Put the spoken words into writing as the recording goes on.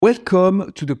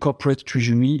Welcome to the Corporate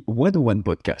Treasury 101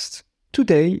 podcast.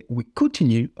 Today, we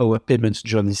continue our payments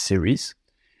journey series,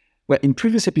 where in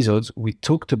previous episodes, we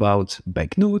talked about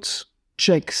banknotes,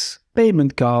 checks,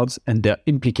 payment cards, and their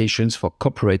implications for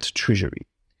corporate treasury.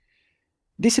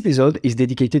 This episode is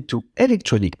dedicated to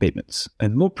electronic payments,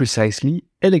 and more precisely,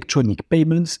 electronic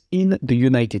payments in the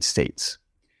United States.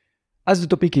 As the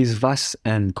topic is vast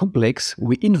and complex,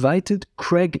 we invited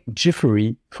Craig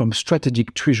Jeffery from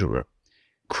Strategic Treasurer.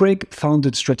 Craig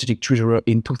founded Strategic Treasurer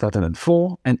in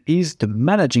 2004 and is the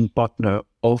managing partner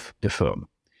of the firm.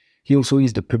 He also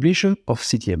is the publisher of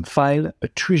CTM File, a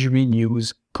treasury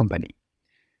news company.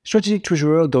 Strategic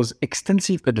Treasurer does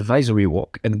extensive advisory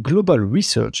work and global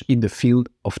research in the field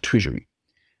of treasury.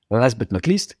 Last but not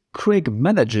least, Craig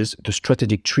manages the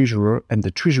Strategic Treasurer and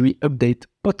the Treasury Update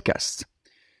podcast.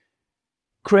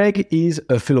 Craig is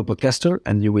a fellow podcaster,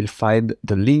 and you will find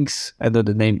the links under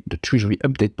the name The Treasury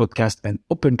Update Podcast and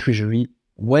Open Treasury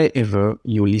wherever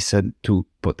you listen to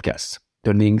podcasts.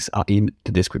 The links are in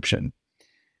the description.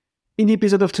 In the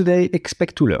episode of today,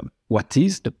 expect to learn what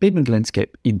is the payment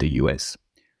landscape in the US,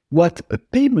 what a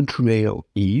payment trail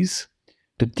is,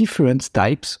 the different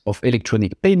types of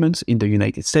electronic payments in the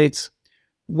United States,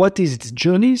 what is its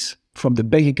journeys from the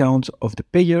bank account of the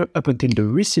payer up until the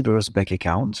receiver's bank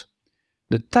account,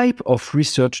 the type of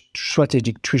research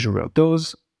Strategic Treasurer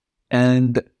does,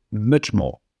 and much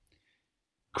more.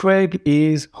 Craig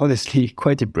is honestly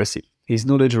quite impressive. His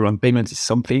knowledge around payments is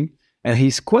something, and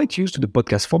he's quite used to the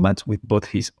podcast format with both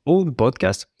his own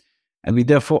podcast, and we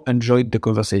therefore enjoyed the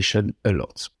conversation a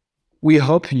lot. We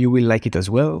hope you will like it as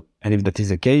well, and if that is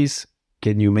the case,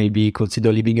 can you maybe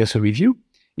consider leaving us a review?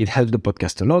 It helps the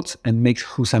podcast a lot and makes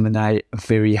Hussam and I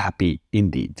very happy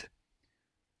indeed.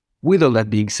 With all that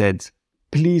being said,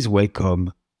 please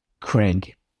welcome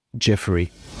Craig Jeffery.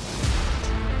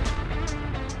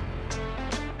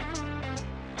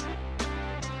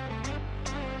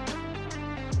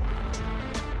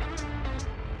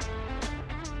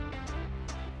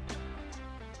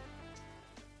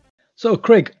 So,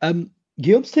 Craig,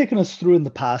 Guillaume's taken us through in the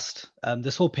past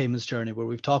this whole payments journey where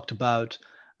we've talked about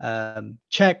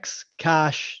checks,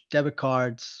 cash, debit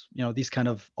cards, these kind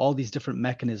of all these different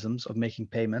mechanisms of making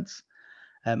payments.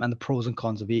 And the pros and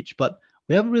cons of each. But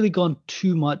we haven't really gone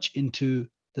too much into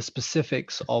the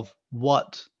specifics of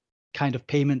what kind of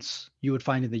payments you would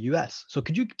find in the US. So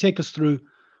could you take us through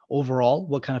overall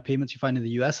what kind of payments you find in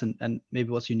the US and maybe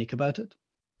what's unique about it?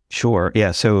 Sure. Yeah.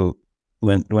 So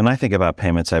when I think about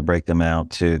payments, I break them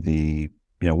out to the,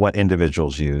 what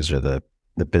individuals use or the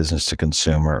business to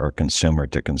consumer or consumer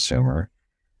to consumer.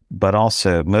 But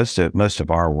also most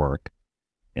of our work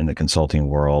in the consulting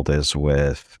world is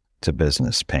with to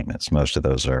business payments. Most of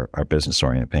those are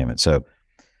business-oriented payments. So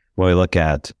when we look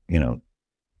at,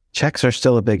 checks are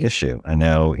still a big issue. I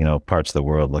know, parts of the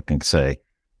world look and say,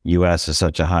 U.S. is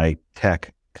such a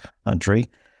high-tech country.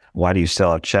 Why do you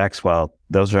still have checks? Well,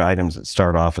 those are items that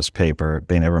start off as paper.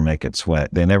 They never make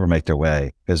their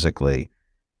way physically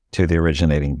to the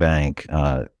originating bank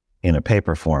in a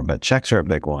paper form, but checks are a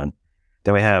big one.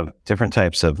 Then we have different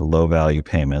types of low-value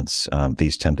payments.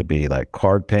 These tend to be like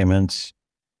card payments,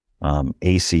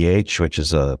 ACH, which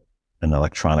is an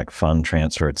electronic fund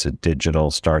transfer.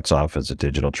 Starts off as a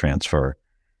digital transfer.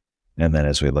 And then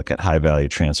as we look at high value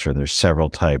transfer, there's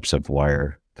several types of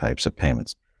wire types of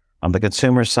payments. On the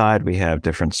consumer side, we have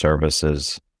different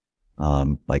services,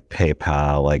 like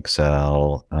PayPal, like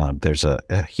Zelle. There's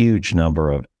a huge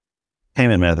number of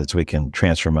payment methods. We can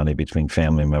transfer money between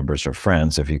family members or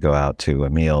friends. If you go out to a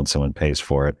meal and someone pays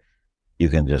for it, you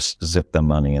can just zip the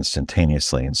money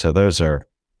instantaneously. And so those are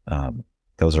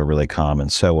really common.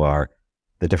 So are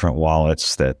the different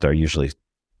wallets that are usually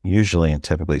and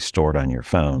typically stored on your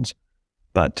phones.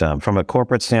 But from a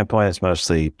corporate standpoint, it's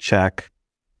mostly check,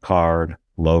 card,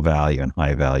 low value, and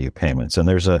high value payments. And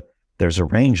there's a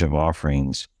range of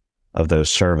offerings of those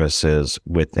services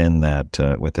within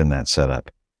that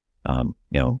setup.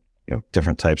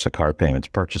 Different types of card payments: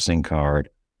 purchasing card,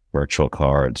 virtual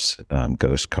cards,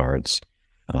 ghost cards.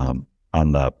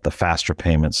 On the faster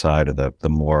payment side or the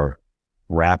more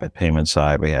rapid payment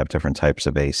side, we have different types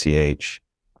of ACH.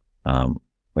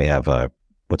 We have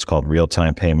what's called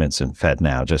real-time payments and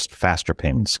FedNow, just faster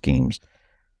payment schemes.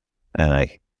 And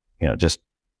just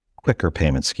quicker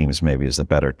payment schemes maybe is the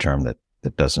better term that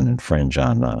doesn't infringe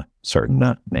on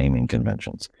certain naming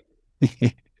conventions.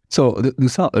 So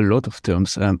those are a lot of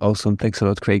terms. Awesome. Thanks a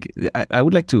lot, Craig. I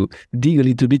would like to dig a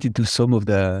little bit into some of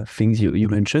the things you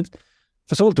mentioned.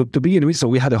 First of all, to begin with, so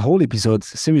we had a whole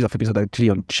series of episodes actually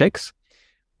on checks.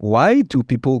 Why do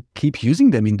people keep using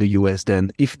them in the US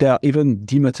then? If they're even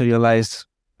dematerialized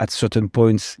at certain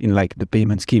points in like the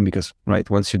payment scheme, because right,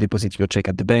 once you deposit your check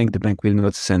at the bank will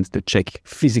not send the check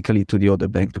physically to the other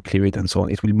bank to clear it and so on.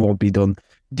 It will more be done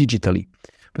digitally.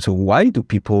 So why do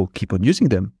people keep on using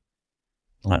them?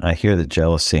 I hear the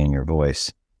jealousy in your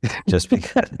voice, just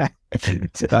because.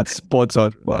 That's spot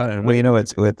on. Well,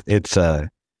 it's.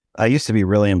 I used to be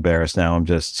really embarrassed. Now I'm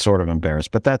just sort of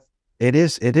embarrassed. But it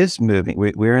is moving.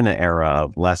 We're in an era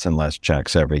of less and less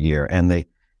checks every year, and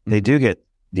they do get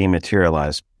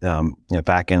dematerialized.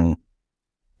 Back in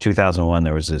 2001,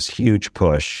 there was this huge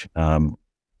push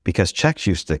because checks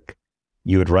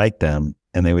you would write them,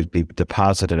 and they would be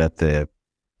deposited at the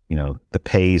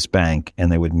pays bank,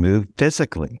 and they would move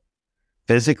physically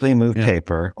move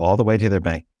paper all the way to their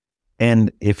bank.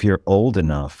 And if you're old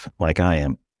enough, like I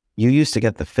am, you used to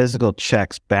get the physical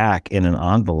checks back in an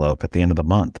envelope at the end of the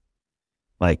month.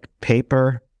 Like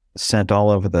paper sent all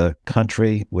over the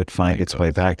country would find its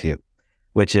way back to you,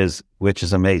 which is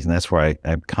amazing. That's where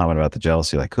I comment about the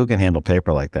jealousy. Like, who can handle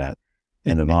paper like that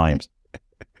in the volumes?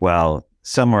 Well,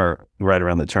 somewhere right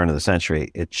around the turn of the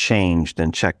century, it changed,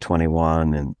 and Check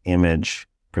 21 and image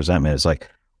presentment is like,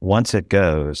 once it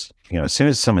goes, as soon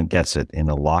as someone gets it in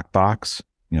a lockbox,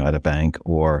 at a bank,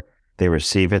 or they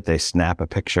receive it, they snap a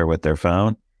picture with their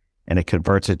phone, and it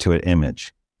converts it to an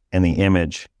image. And the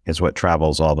image is what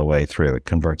travels all the way through. It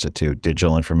converts it to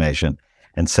digital information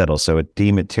and settles. So it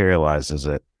dematerializes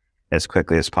it as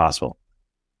quickly as possible.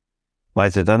 Why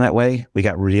is it done that way? We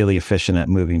got really efficient at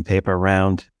moving paper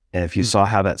around. And if you saw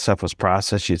how that stuff was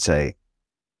processed, you'd say,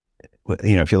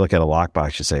 if you look at a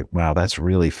lockbox, you'd say, wow, that's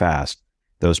really fast.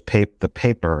 The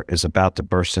paper is about to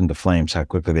burst into flames, how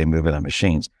quickly they move it on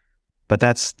machines. But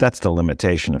that's the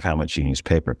limitation of how much you use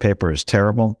paper. Paper is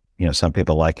terrible. Some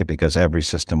people like it because every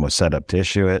system was set up to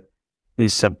issue it.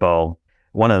 It's simple.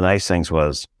 One of the nice things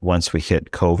was once we hit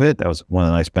COVID, that was one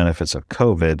of the nice benefits of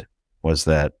COVID, was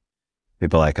that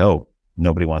people were like, oh,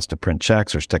 nobody wants to print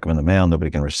checks or stick them in the mail.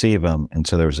 Nobody can receive them. And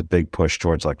so there was a big push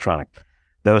towards electronic.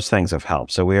 Those things have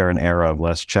helped. So we are in an era of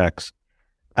less checks.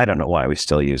 I don't know why we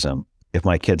still use them. If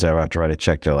my kids ever have to write a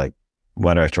check, they're like,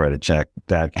 why do I have to write a check?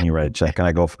 Dad, can you write a check? And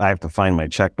I have to find my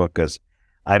checkbook because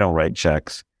I don't write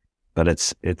checks. But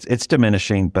it's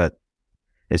diminishing, but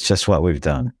it's just what we've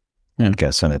done, I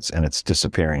guess, and it's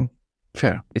disappearing.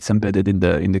 Fair. It's embedded in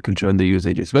the culture and the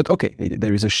usages. But okay,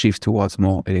 there is a shift towards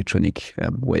more electronic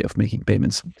way of making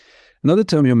payments. Another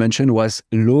term you mentioned was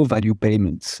low value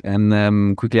payments.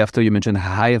 And quickly after, you mentioned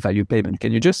high value payment.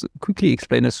 Can you just quickly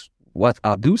explain us what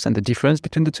are those and the difference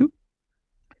between the two?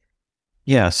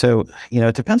 Yeah. So,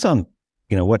 it depends on,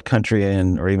 what country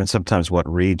or even sometimes what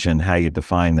region, how you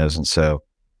define those. And so,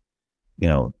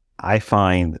 I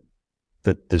find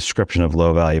the description of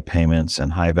low value payments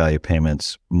and high value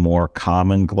payments more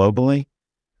common globally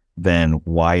than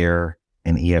wire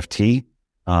and EFT. In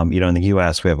the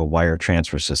US, we have a wire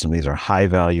transfer system. These are high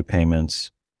value payments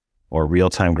or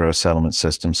real-time gross settlement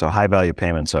systems. So high value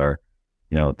payments are,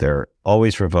 they're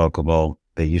always revocable.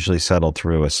 They usually settle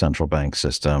through a central bank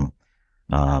system.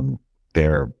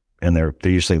 They're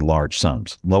usually large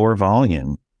sums, lower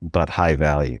volume, but high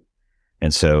value.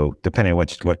 And so depending on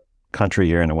what country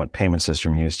you're in and what payment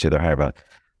system you're used to, they're higher value.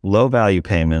 Low value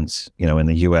payments, in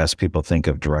the US, people think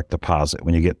of direct deposit.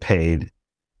 When you get paid,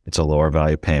 it's a lower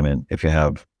value payment. If you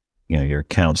have, your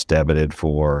accounts debited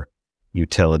for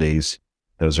utilities,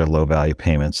 those are low value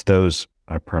payments. Those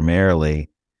are primarily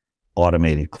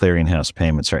automated clearinghouse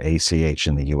payments, or ACH,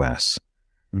 in the US.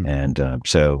 And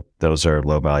so those are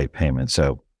low value payments.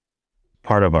 So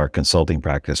part of our consulting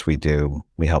practice, we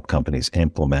help companies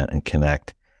implement and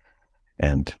connect.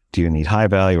 And do you need high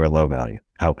value or low value?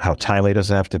 How timely does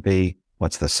it have to be?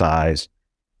 What's the size?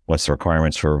 What's the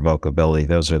requirements for revocability?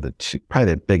 Those are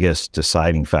probably the biggest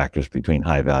deciding factors between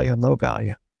high value and low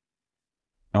value.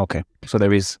 Okay. So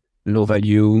there is low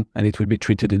value and it will be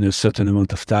treated in a certain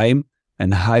amount of time,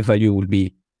 and high value will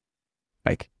be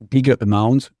like bigger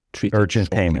amounts. Urgent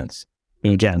payments.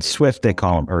 Again, SWIFT, they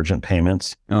call them urgent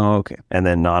payments. Oh, okay. And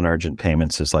then non-urgent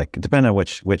payments is like, depending on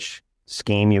which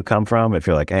scheme you come from. If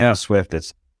you're like, SWIFT,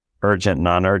 it's urgent,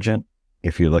 non-urgent.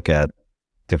 If you look at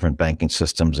different banking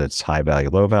systems, it's high value,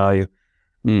 low value.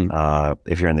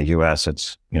 If you're in the US,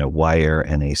 it's, wire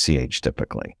and ACH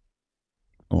typically.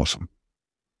 Awesome.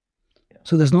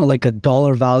 So there's not like a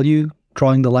dollar value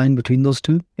drawing the line between those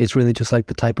two? It's really just like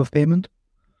the type of payment?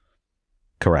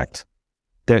 Correct.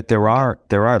 There are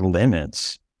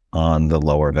limits on the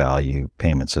lower value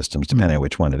payment systems, depending on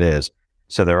which one it is.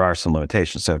 So there are some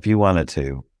limitations. So if you wanted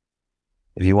to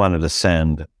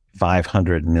send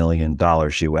 $500 million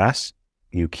US,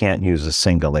 you can't use a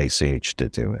single ACH to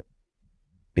do it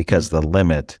because the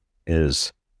limit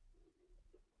is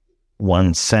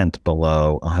 1 cent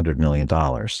below $100 million.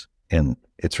 And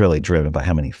it's really driven by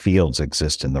how many fields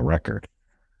exist in the record.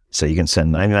 So you can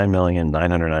send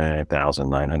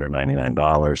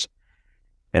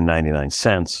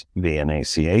 $99,999,999.99 via an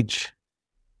ACH.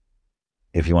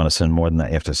 If you want to send more than that,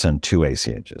 you have to send 2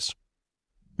 ACHs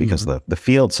because the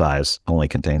field size only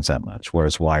contains that much,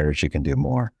 whereas wires, you can do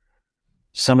more.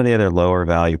 Some of the other lower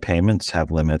value payments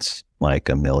have limits like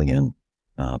 $1 million,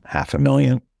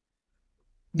 $500,000.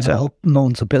 Yeah, so I hope no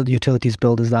one's utilities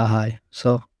bill is that high.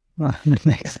 So it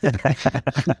makes it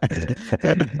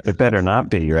better not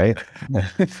be, right?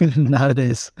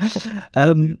 Nowadays.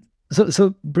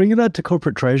 So bringing that to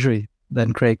corporate treasury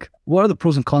then, Craig, what are the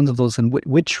pros and cons of those, and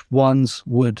which ones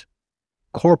would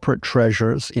corporate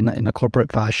treasurers in a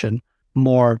corporate fashion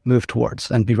more move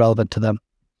towards and be relevant to them?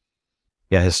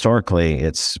 Yeah, historically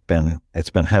it's been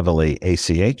heavily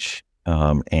ACH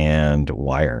and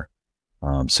wire.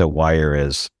 So wire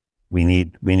is we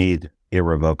need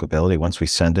irrevocability. Once we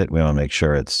send it, we want to make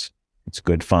sure it's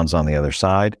good funds on the other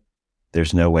side.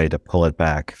 There's no way to pull it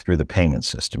back through the payment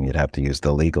system. You'd have to use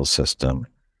the legal system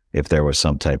if there was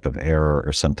some type of error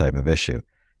or some type of issue.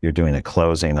 You're doing a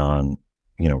closing on,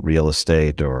 real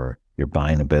estate, or you're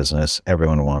buying a business.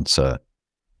 Everyone wants a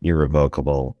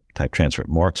irrevocable type transfer.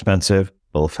 More expensive,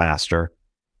 a little faster.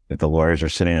 If the lawyers are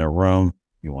sitting in a room,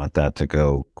 you want that to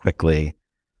go quickly.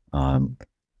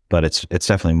 But it's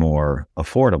definitely more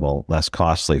affordable, less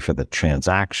costly for the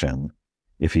transaction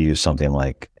if you use something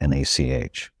like an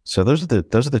ACH. So those are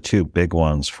the 2 big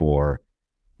ones for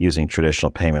using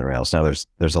traditional payment rails. Now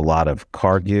there's a lot of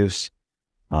card use.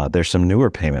 There's some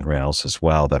newer payment rails as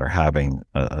well that are having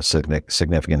a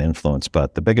significant influence,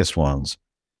 but the biggest ones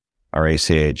are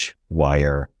ACH,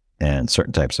 wire, and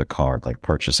certain types of card, like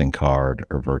purchasing card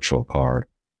or virtual card,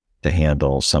 to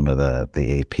handle some of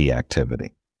the AP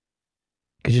activity.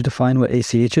 Could you define what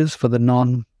ACH is for the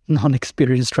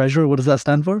non-experienced treasurer? What does that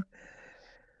stand for?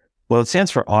 Well, it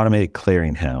stands for Automated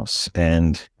Clearinghouse.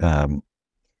 And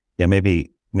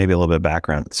maybe a little bit of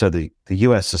background. So the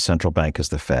U.S. central bank is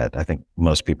the Fed. I think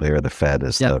most people hear the Fed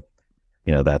is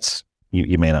that's,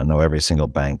 you may not know every single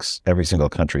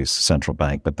country's central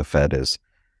bank, but the Fed is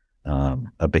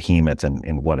a behemoth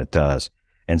in what it does.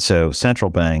 And so central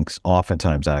banks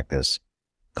oftentimes act as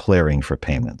clearing for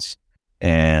payments.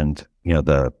 And,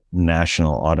 the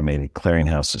National Automated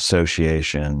Clearinghouse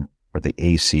Association, or the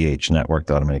ACH network,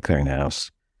 the Automated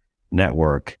Clearinghouse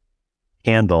Network,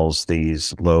 handles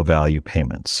these low value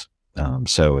payments.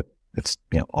 So it's,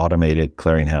 automated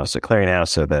clearinghouse, a clearinghouse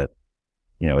so that,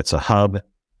 it's a hub.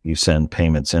 You send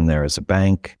payments in there as a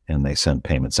bank and they send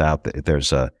payments out.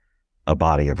 There's a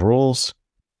body of rules,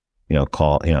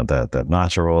 called, the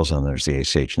NACHA rules, and there's the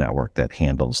ACH network that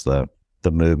handles the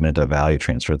movement of value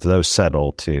transfer. Those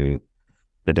settle to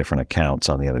the different accounts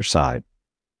on the other side.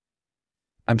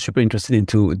 I'm super interested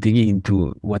into digging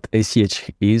into what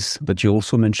ACH is, but you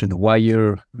also mentioned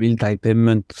wire, real-time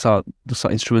payment. So those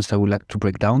are instruments I would like to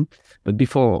break down. But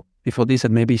before this,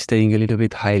 and maybe staying a little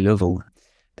bit high level,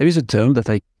 there is a term that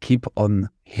I keep on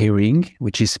hearing,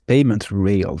 which is payment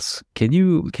rails. Can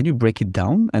you break it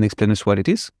down and explain us what it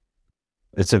is?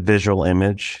 It's a visual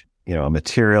image, a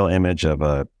material image of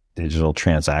a digital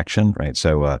transaction, right?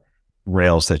 So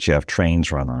rails that you have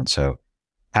trains run on. So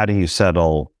how do you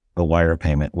settle a wire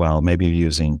payment? Well, maybe you're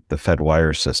using the Fed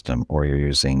wire system, or you're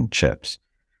using chips.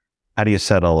 How do you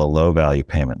settle a low value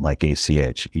payment like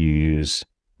ACH? You use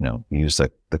the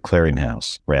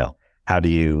clearinghouse rail. How do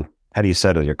you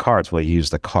settle your cards? Well, you use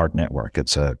the card network.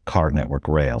 It's a card network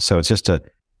rail. So it's just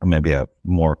maybe a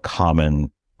more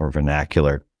common or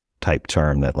vernacular type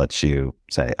term that lets you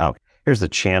say, oh, here's the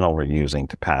channel we're using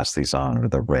to pass these on, or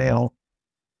the rail.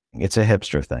 It's a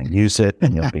hipster thing. Use it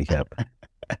and you'll be hip.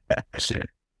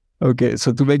 Okay,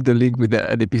 so to make the link with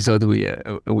an episode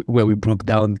where we broke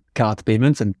down card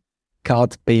payments and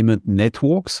card payment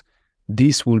networks,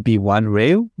 this will be one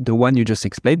rail. The one you just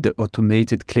explained, the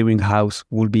automated clearinghouse,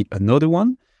 will be another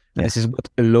one. Yes. This is what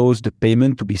allows the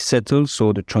payment to be settled,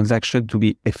 so the transaction to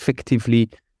be effectively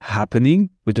happening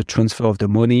with the transfer of the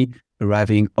money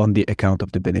arriving on the account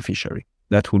of the beneficiary.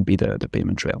 That would be the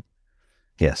payment trail.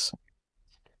 Yes.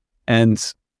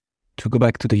 And to go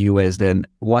back to the US then,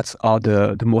 what are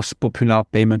the most popular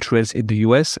payment trails in the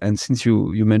US? And since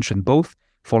you mentioned both,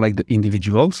 for like the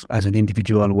individuals, as an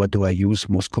individual, what do I use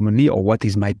most commonly, or what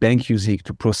is my bank using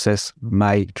to process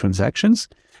my transactions?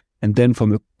 And then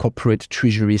from a corporate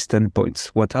treasury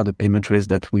standpoint, what are the payment trails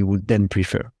that we would then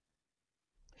prefer?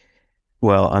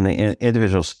 Well, on the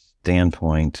individual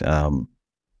standpoint,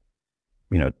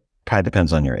 probably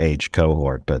depends on your age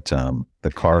cohort, but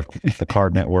the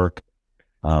card network,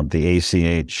 The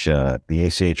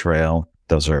ACH rail,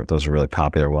 those are really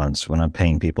popular ones. When I'm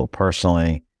paying people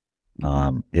personally,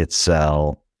 it's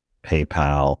Zelle,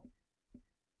 PayPal.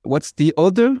 What's the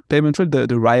other payment rail,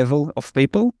 the rival of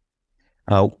PayPal?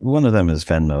 One of them is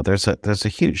Venmo. There's a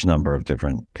huge number of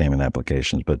different payment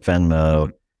applications, but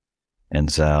Venmo and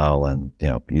Zelle, and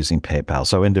using PayPal.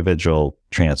 So individual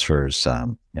transfers,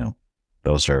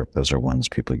 those are ones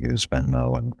people use.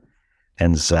 Venmo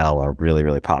and Zelle are really,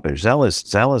 really popular.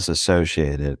 Zelle is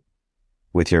associated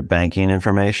with your banking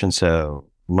information, so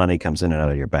money comes in and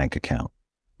out of your bank account.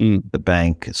 The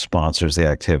bank sponsors the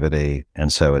activity,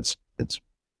 and so it's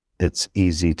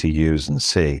easy to use and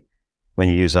see. When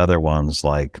you use other ones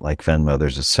like Venmo,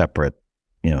 there's a separate,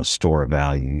 store of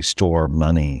value. You store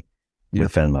money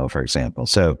with Venmo, for example.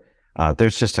 So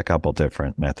there's just a couple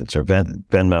different methods.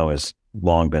 Venmo has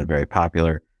long been very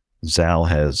popular. Zelle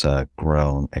has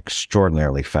grown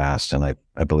extraordinarily fast, and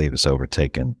I believe it's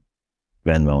overtaken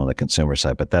Venmo on the consumer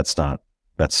side. But that's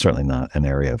certainly not an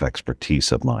area of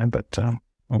expertise of mine. But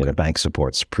bank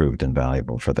support's proved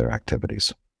invaluable for their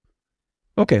activities.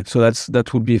 Okay, so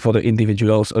that would be for the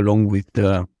individuals, along with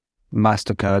the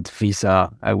MasterCard, Visa.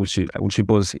 I would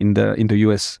suppose in the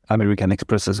US, American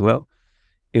Express as well.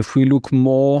 If we look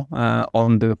more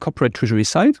on the corporate treasury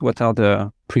side, what are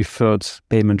the preferred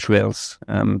payment rails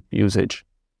usage?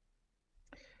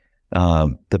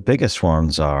 The biggest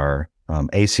ones are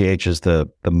ACH is the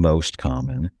most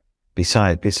common.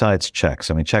 Besides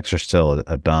checks, I mean, checks are still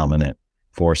a dominant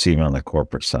force even on the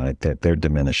corporate side. They're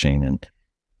diminishing, and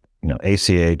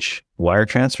ACH wire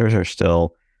transfers are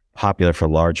still popular for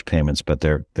large payments, but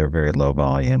they're very low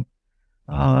volume.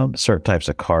 Certain types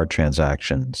of card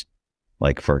transactions,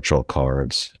 like virtual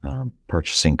cards,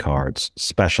 purchasing cards,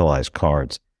 specialized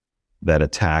cards that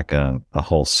attack a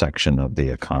whole section of the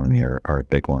economy are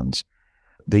big ones.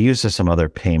 They use some other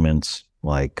payments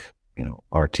like,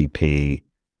 RTP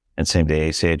and same-day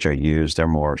ACH are used. They're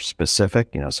more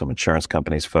specific. Some insurance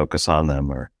companies focus on them,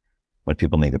 or when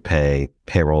people need to pay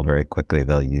payroll very quickly,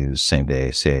 they'll use same-day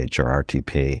ACH or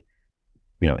RTP,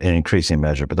 in increasing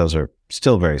measure, but those are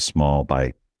still very small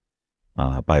by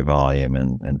volume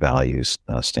and values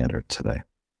standard today.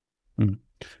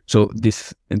 So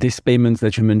these payments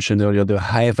that you mentioned earlier, the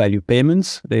high value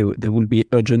payments, they will be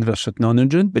urgent versus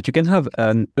non-urgent, but you can have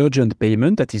an urgent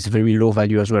payment that is very low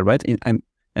value as well, right?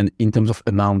 And in terms of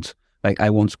amount, like I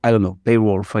don't know,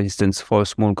 payroll, for instance, for a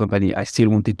small company, I still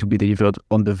want it to be delivered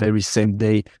on the very same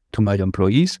day to my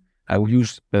employees. I will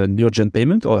use an urgent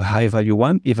payment or a high value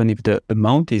one, even if the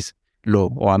amount is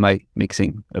low. Or am I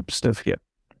mixing up stuff here?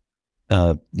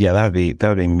 That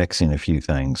would be mixing a few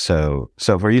things. So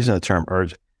if we're using the term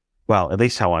urgent, well, at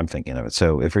least how I'm thinking of it.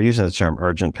 So if we're using the term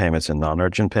urgent payments and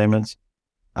non-urgent payments,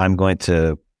 I'm going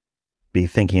to be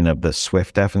thinking of the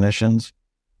SWIFT definitions.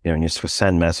 When you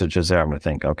send messages there, I'm going to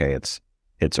think, okay, it's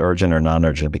urgent or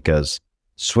non-urgent, because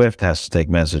SWIFT has to take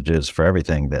messages for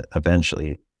everything that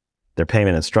eventually their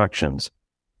payment instructions,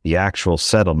 the actual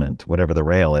settlement, whatever the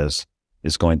rail is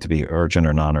going to be urgent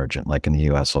or non-urgent. Like in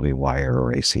the US, it'll be wire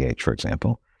or ACH, for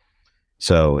example.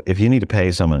 So if you need to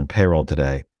pay someone payroll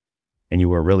today and you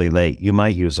were really late, you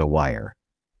might use a wire,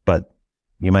 but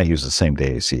you might use the same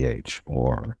day ACH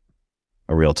or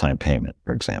a real-time payment,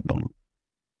 for example.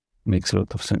 Makes a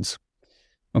lot of sense.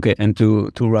 Okay, and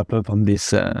to wrap up on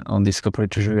this corporate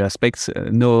treasury aspects,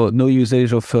 no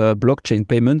usage of blockchain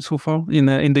payments so far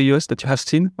in the US that you have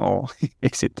seen, or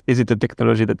is it a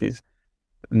technology that is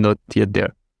not yet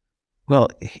there? Well,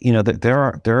 there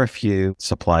are a few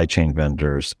supply chain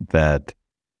vendors that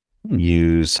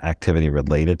use activity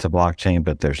related to blockchain,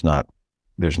 but this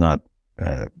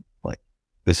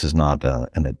is not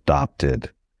an adopted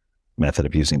method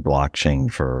of using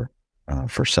blockchain for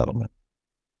settlement.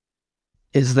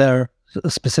 Is there a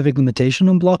specific limitation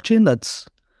on blockchain?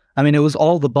 It was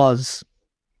all the buzz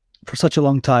for such a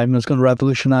long time. It was going to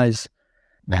revolutionize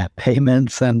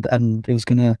payments and it was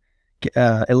going to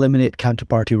eliminate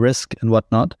counterparty risk and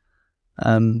whatnot.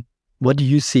 What do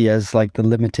you see as like the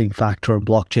limiting factor in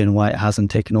blockchain and why it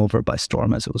hasn't taken over by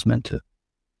storm as it was meant to?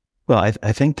 Well,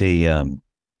 I think a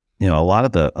lot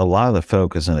of the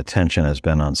focus and attention has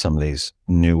been on some of these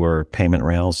newer payment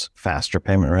rails, faster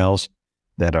payment rails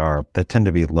that tend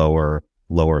to be lower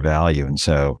value. And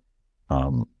so,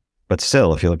 but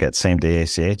still, if you look at same day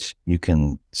ACH, you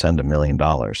can send $1 million.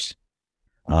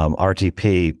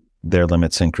 RTP, their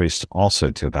limits increased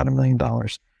also to about $1 million.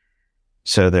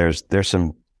 So there's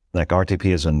some, like RTP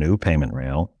is a new payment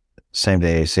rail. Same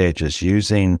day ACH is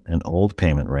using an old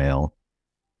payment rail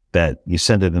that you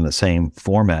send it in the same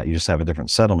format. You just have a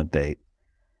different settlement date.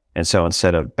 And so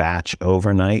instead of batch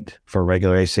overnight for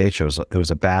regular ACH, it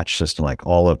was a batch system, like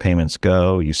all the payments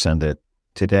go, you send it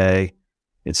today,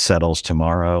 it settles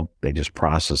tomorrow. They just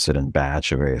process it in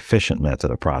batch, a very efficient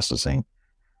method of processing.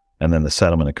 And then the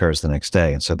settlement occurs the next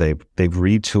day. And so they've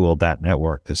retooled that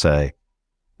network to say,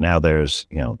 now there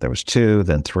was 2,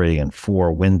 then 3 and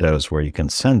 4 windows where you can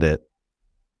send it.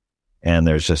 And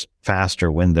there's just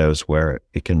faster windows where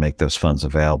it can make those funds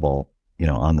available,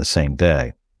 on the same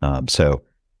day. So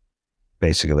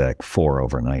basically like 4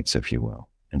 overnights, if you will.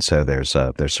 And so there's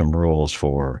some rules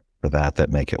for that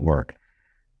make it work.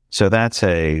 So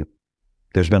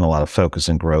there's been a lot of focus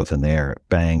and growth in there.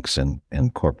 Banks and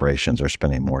corporations are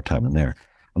spending more time in there.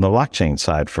 On the blockchain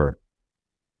side, for,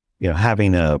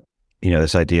 having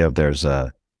this idea of there's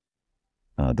a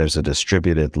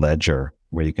distributed ledger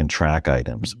where you can track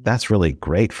items. That's really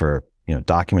great for,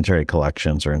 documentary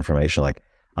collections or information. Like,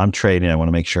 I'm trading, I want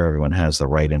to make sure everyone has the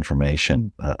right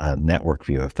information, a network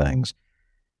view of things.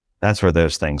 That's where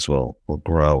those things will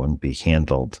grow and be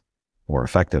handled more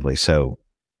effectively. So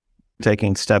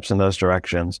taking steps in those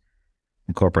directions,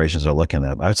 and corporations are looking at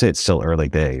them. I would say it's still early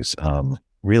days,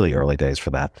 really early days for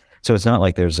that. So it's not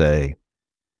like there's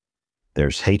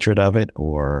hatred of it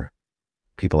or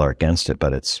people are against it,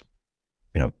 but it's,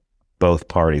 both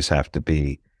parties have to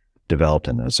be developed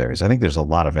in those areas. I think there's a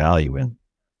lot of value in,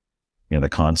 the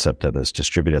concept of this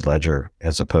distributed ledger,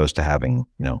 as opposed to having,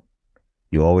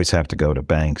 you always have to go to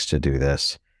banks to do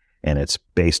this. And it's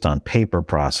based on paper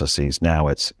processes. Now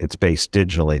it's based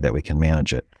digitally that we can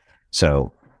manage it.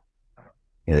 So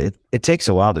it takes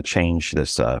a while to change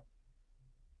this,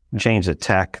 change the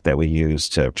tech that we use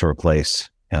to replace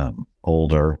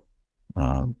older,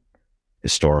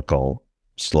 historical,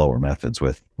 slower methods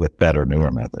with better,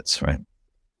 newer methods, right?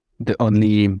 The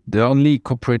only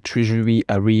corporate treasury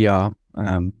area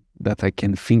that I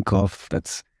can think of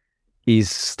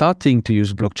is starting to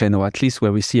use blockchain, or at least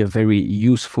where we see a very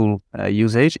useful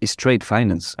usage, is trade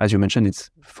finance. As you mentioned,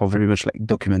 it's for very much like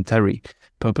documentary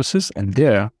purposes, and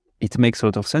there it makes a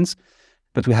lot of sense.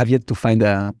 But we have yet to find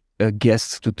a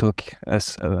guest to talk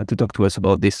to us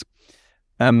about this.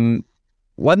 One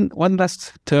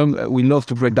last term, we love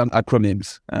to break down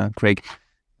acronyms. Craig,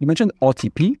 you mentioned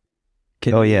RTP.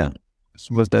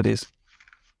 What that is?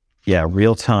 Yeah,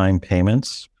 real-time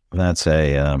payments. That's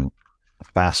a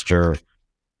faster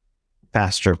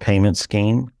payment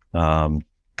scheme.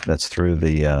 That's through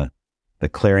the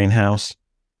clearinghouse.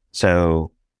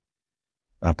 So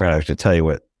I'll probably have to tell you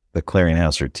what the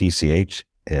clearinghouse, or TCH,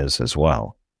 is as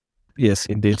well. Yes,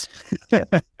 indeed.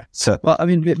 So, well, I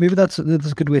mean, maybe that's a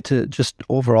good way to just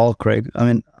overall, Craig. I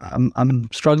mean, I'm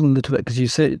struggling a little bit because you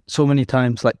say it so many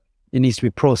times, like, it needs to be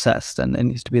processed and it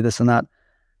needs to be this and that.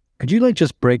 Could you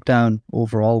just break down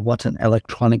overall what an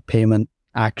electronic payment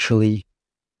actually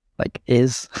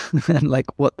is and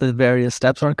what the various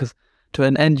steps are? Because to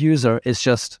an end user, it's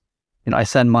just, I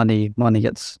send money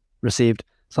gets received.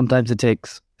 Sometimes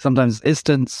sometimes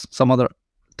instant, some other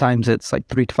times it's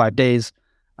 3 to 5 days.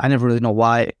 I never really know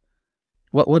why.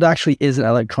 What actually is an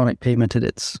electronic payment at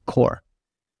its core?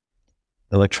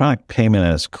 Electronic payment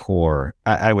at its core,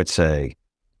 I would say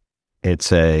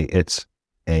it's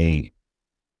a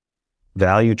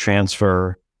value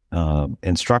transfer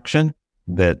instruction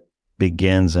that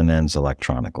begins and ends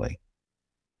electronically.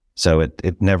 So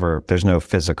there's no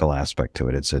physical aspect to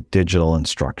it. It's a digital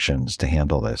instructions to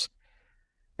handle this.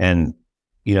 And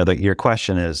your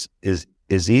question is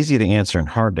easy to answer and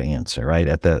hard to answer, right?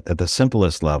 At the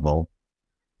simplest level,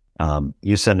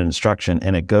 you send an instruction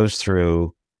and it goes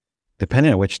through,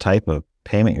 depending on which type of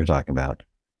payment you're talking about,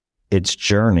 its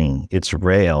journey, its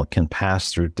rail can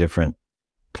pass through different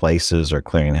places or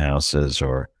clearinghouses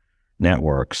or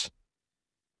networks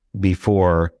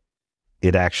before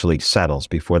it actually settles,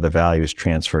 before the value is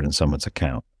transferred in someone's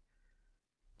account.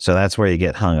 So that's where you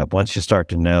get hung up. Once you start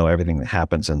to know everything that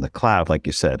happens in the cloud, like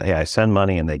you said, hey, I send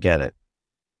money and they get it.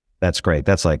 That's great.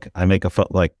 That's I make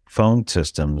phone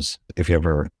systems. If you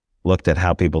ever looked at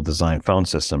how people design phone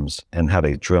systems and how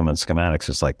they drew them in schematics,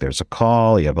 it's there's a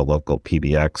call, you have a local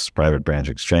PBX, private branch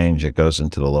exchange, it goes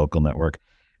into the local network,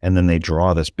 and then they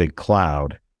draw this big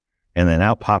cloud, and then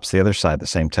out pops the other side, the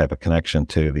same type of connection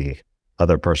to the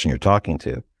other person you're talking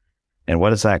to. And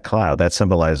what is that cloud? That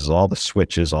symbolizes all the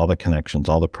switches, all the connections,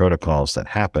 all the protocols that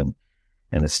happen,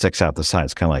 and it sticks out the side.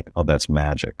 It's kind of oh, that's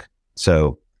magic.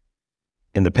 So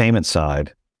in the payment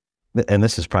side, and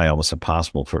this is probably almost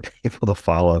impossible for people to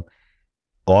follow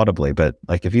audibly, but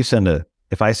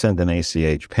if I send an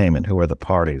ACH payment, who are the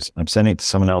parties? I'm sending it to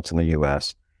someone else in the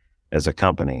US as a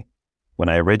company. When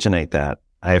I originate that,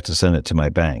 I have to send it to my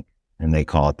bank, and they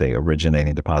call it the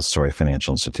originating depository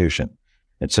financial institution.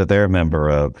 And so they're a member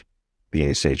of the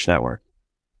ACH network.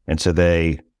 And so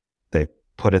they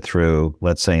put it through,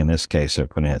 let's say in this case, they're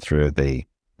putting it through the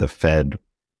Fed,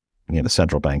 the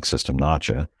central bank system,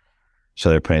 NACHA. So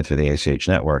they're putting it through the ACH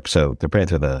network. So they're putting it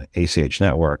through the ACH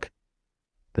network.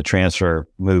 The transfer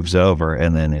moves over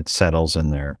and then it settles in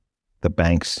the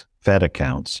bank's Fed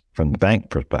accounts from the bank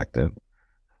perspective.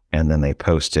 And then they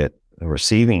post it, the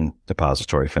receiving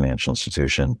depository financial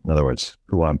institution, in other words,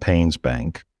 Huan Payne's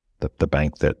bank, the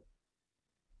bank that,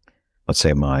 let's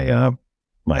say my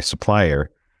supplier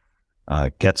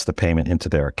gets the payment into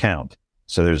their account.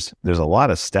 So there's a lot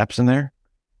of steps in there,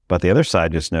 but the other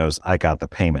side just knows I got the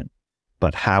payment.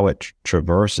 But how it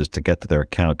traverses to get to their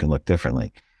account can look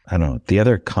differently. I don't know. The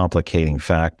other complicating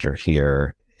factor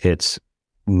here, it's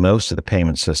most of the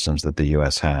payment systems that the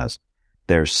U.S. has,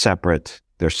 there's separate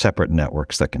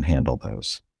networks that can handle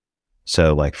those.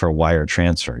 So like for wire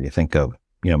transfer, you think of,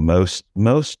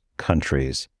 most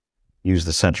countries use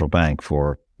the central bank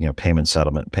for, payment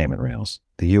settlement, payment rails.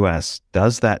 The U.S.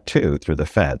 does that too through the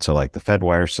Fed. So like the Fed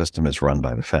wire system is run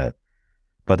by the Fed,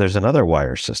 but there's another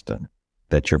wire system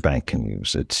that your bank can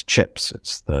use. It's CHIPS.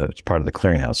 It's part of the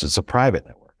clearinghouse. It's a private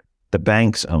network. The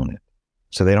banks own it.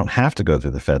 So they don't have to go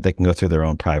through the Fed. They can go through their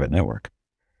own private network.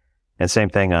 And same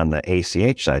thing on the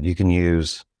ACH side. You can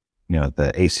use,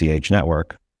 the ACH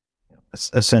network,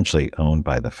 essentially owned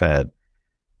by the Fed,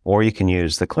 or you can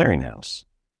use the clearinghouse.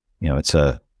 It's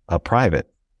a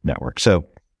private network. So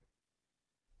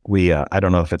I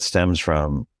don't know if it stems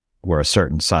from we're a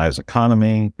certain size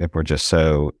economy, if we're just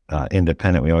so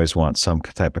independent, we always want some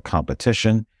type of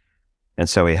competition. And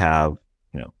so we have,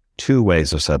 two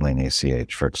ways of settling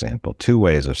ACH, for example, two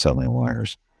ways of settling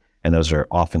wires. And those are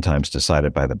oftentimes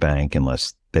decided by the bank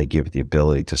unless they give the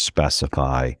ability to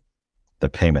specify the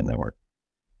payment network.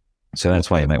 So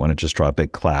that's why you might want to just draw a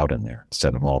big cloud in there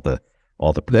instead of all the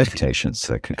permutations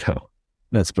that could go.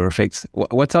 That's perfect.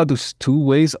 What are those two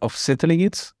ways of settling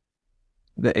it?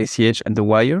 The ACH and the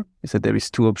wire? Is that there is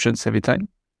two options every time?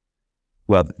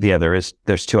 Well, yeah, there's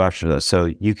two options. So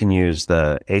you can use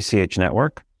the ACH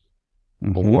network,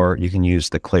 or you can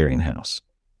use the clearinghouse.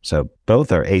 So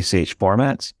both are ACH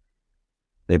formats.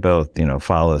 They both,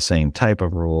 follow the same type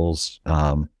of rules,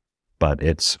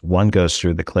 but one goes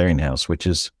through the clearinghouse, which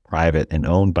is private and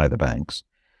owned by the banks,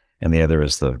 and the other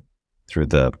is through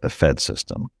the Fed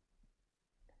system.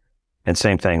 And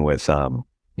same thing with,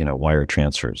 wire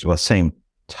transfers. Well, same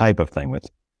type of thing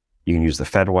you can use the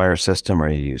Fed wire system or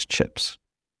you use CHIPS.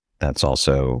 That's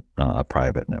also a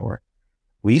private network.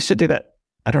 We used to do that.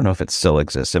 I don't know if it still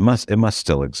exists. It must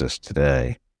still exist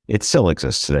today. It still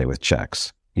exists today with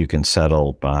checks. You can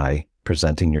settle by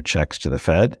presenting your checks to the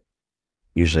Fed.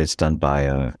 Usually it's done by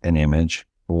an image,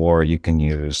 or you can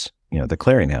use, the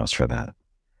clearinghouse for that.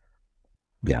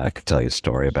 Yeah, I could tell you a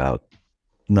story about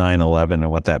 9/11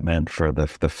 and what that meant for the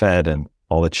Fed and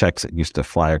all the checks that used to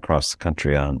fly across the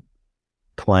country on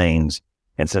planes.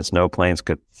 And since no planes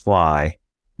could fly,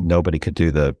 nobody could do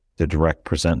the direct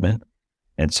presentment.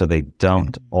 And so they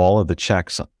dumped all of the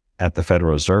checks at the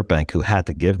Federal Reserve Bank, who had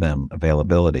to give them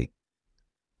availability.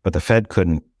 But the Fed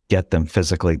couldn't get them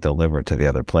physically delivered to the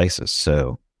other places.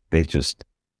 So they just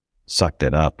sucked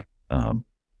it up,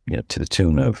 to the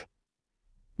tune of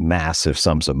massive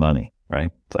sums of money,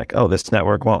 right? It's like, oh, this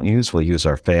network won't we'll use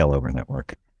our failover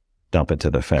network, dump it to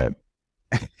the Fed.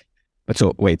 But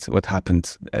so wait, what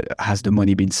happened? Has the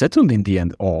money been settled in the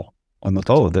end or not?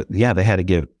 Oh, they had to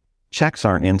give, checks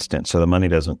aren't instant. So the money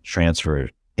doesn't transfer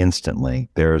instantly.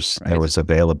 There was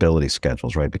availability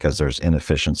schedules, right? Because there's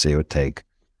inefficiency. It would take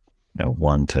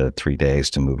 1 to 3 days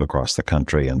to move across the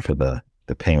country and for the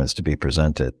payments to be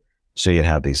presented. So you'd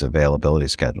have these availability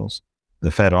schedules.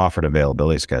 The Fed offered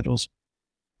availability schedules.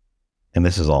 And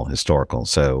this is all historical,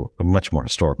 so much more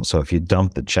historical. So if you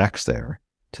dump the checks there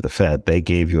to the Fed, they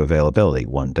gave you availability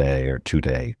 1 day or 2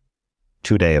 day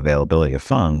availability of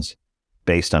funds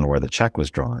based on where the check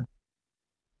was drawn.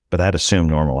 But that assumed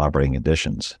normal operating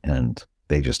conditions, and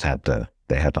they just had to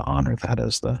honor that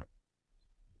as the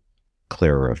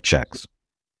clearer of checks.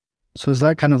 So is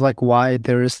that kind of like why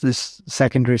there is this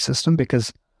secondary system?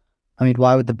 Because,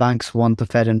 why would the banks want the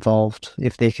Fed involved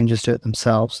if they can just do it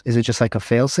themselves? Is it just like a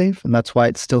fail-safe, and that's why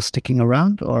it's still sticking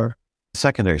around, or?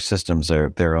 Secondary systems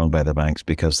they're owned by the banks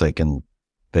because they can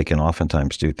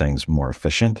oftentimes do things more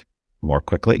efficient, more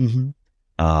quickly.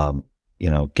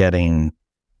 Getting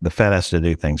the Fed has to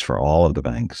do things for all of the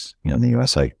banks. In the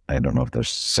U.S., I don't know if there's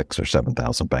 6,000 or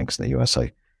 7,000 banks in the U.S.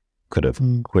 I could have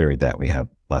queried that. We have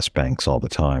less banks all the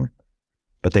time,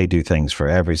 but they do things for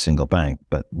every single bank.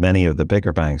 But many of the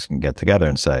bigger banks can get together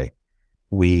and say,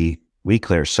 we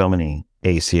clear so many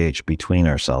ACH between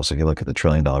ourselves. If you look at the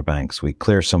trillion-dollar banks, we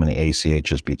clear so many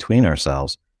ACHs between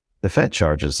ourselves. The Fed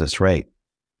charges this rate.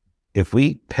 If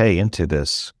we pay into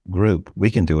this group,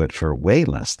 we can do it for way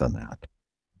less than that.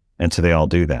 And so they all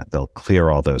do that. They'll clear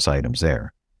all those items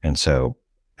there. And so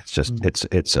it's just,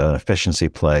 it's an efficiency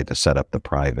play to set up the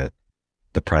private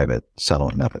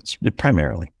settlement methods,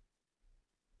 primarily.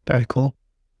 Very cool.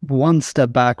 One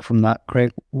step back from that,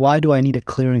 Craig, why do I need a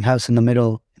clearinghouse in the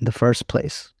middle in the first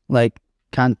place? Like,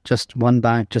 can't just one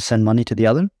bank just send money to the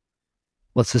other?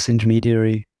 What's this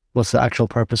intermediary? What's the actual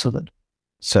purpose of it?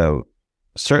 So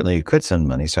certainly you could send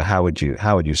money. So how would you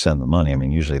send the money? I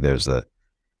mean, usually there's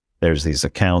these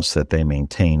accounts that they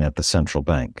maintain at the central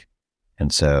bank.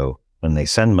 And so when they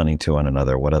send money to one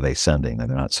another, what are they sending? They're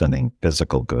not sending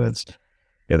physical goods.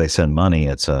 If they send money,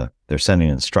 they're sending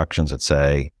instructions that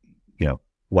say,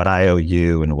 what I owe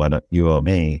you and what you owe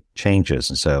me changes.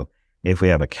 And so if we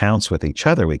have accounts with each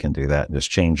other, we can do that and just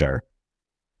change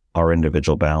our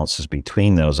individual balances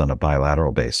between those on a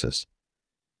bilateral basis.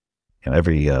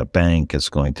 Every bank is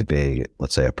going to be,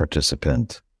 let's say, a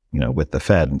participant, with the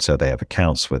Fed. And so they have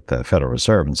accounts with the Federal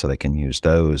Reserve. And so they can use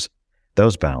those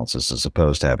balances as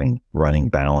opposed to having running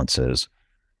balances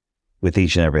with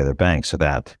each and every other bank, so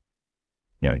that,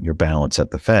 your balance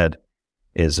at the Fed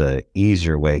is a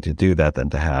easier way to do that than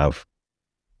to have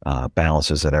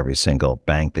balances at every single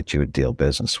bank that you would deal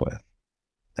business with.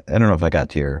 I don't know if I got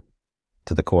to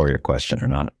the core of your question or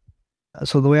not.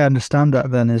 So the way I understand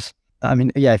that then is,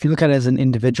 if you look at it as an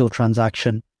individual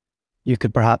transaction, you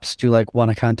could perhaps do like one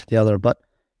account to the other, but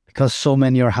because so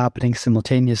many are happening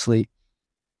simultaneously,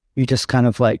 you just kind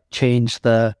of like change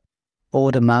the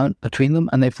owed amount between them.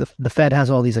 And if the Fed has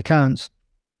all these accounts,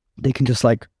 they can just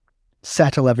like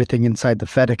settle everything inside the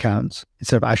Fed accounts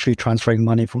instead of actually transferring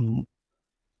money from,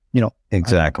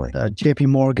 exactly, JP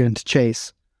Morgan to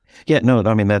Chase. Yeah, no,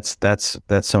 I mean, that's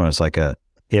similar. Like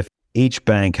if each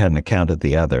bank had an account at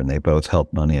the other and they both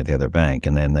held money at the other bank,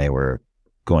 and then they were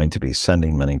going to be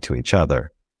sending money to each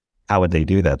other, how would they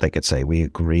do that? They could say, we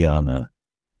agree on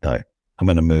I'm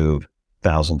going to move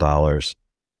 $1,000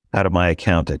 out of my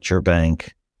account at your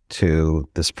bank to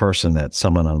this person that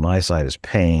someone on my side is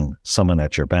paying someone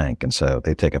at your bank. And so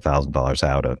they take $1,000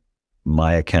 out of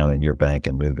my account in your bank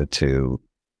and move it to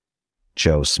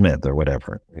Joe Smith or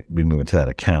whatever. We move it to that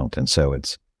account. And so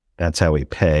that's how we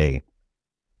pay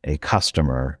a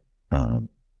customer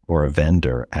or a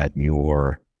vendor at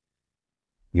your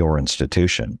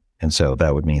institution. And so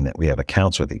that would mean that we have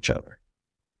accounts with each other.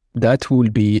 That will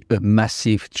be a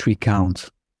massive tree count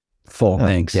for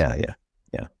banks. Yeah.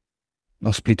 Or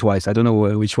splitwise. I don't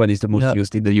know which one is the most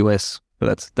used in the US,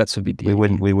 but that's a bit deal.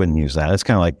 We wouldn't use that. It's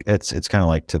kind of like it's kind of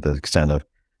like to the extent of,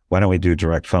 why don't we do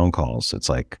direct phone calls? It's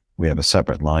like we have a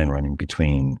separate line running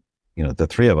between the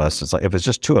three of us. It's like if it's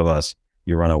just two of us,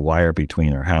 you run a wire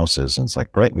between our houses, and it's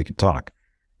like, great, we can talk.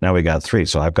 Now we got three,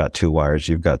 so I've got two wires,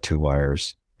 you've got two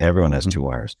wires, everyone has two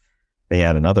wires. They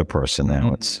add another person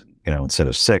now. It's instead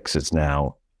of six, it's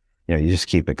now you just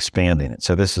keep expanding it.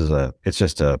 So this is it's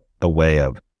just a way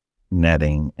of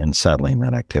netting and settling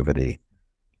that activity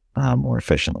more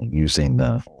efficiently using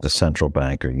the central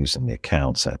bank or using the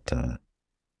accounts at the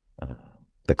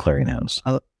clearinghouse.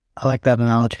 I like that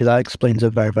analogy. That explains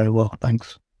it very, very well.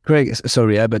 Thanks. Craig,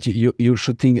 sorry, but you're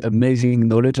shooting amazing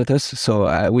knowledge at us,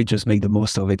 so we just make the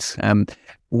most of it.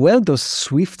 Where does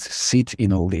Swift sit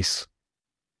in all this?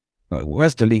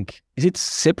 Where's the link? Is it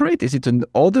separate? Is it an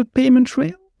other payment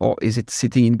trail? Or is it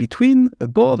sitting in between,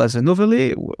 above, as an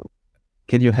overlay?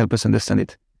 Can you help us understand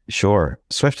it? Sure.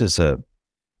 Swift is a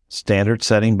standard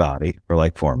setting body for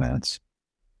like formats.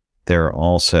 They're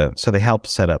also, so they help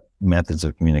set up methods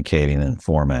of communicating and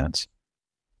formats.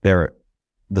 They're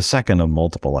the second of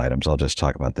multiple items. I'll just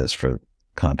talk about this for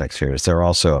context here. Is they're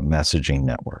also a messaging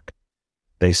network.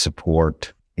 They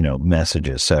support,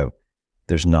 messages. So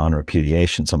there's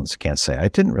non-repudiation. Someone can't say, I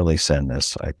didn't really send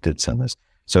this. I did send this.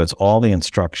 So it's all the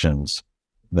instructions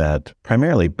that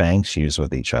primarily banks use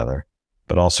with each other,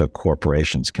 but also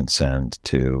corporations can send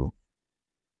to,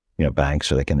 banks,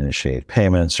 so they can initiate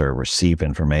payments or receive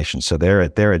information. So they're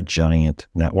a giant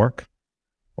network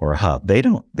or a hub. They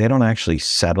don't actually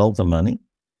settle the money,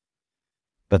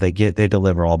 but they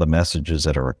deliver all the messages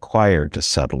that are required to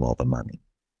settle all the money.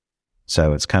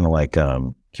 So it's kind of like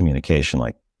communication.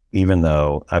 Like, even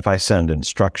though if I send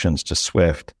instructions to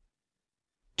Swift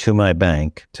to my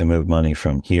bank to move money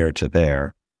from here to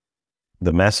there,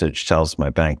 the message tells my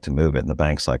bank to move it. And the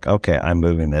bank's like, okay, I'm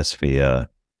moving this via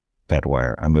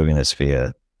Fedwire. I'm moving this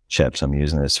via chips. I'm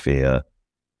using this via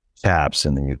taps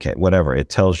in the UK, whatever. It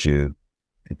tells you,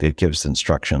 it gives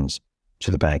instructions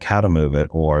to the bank how to move it,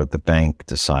 or the bank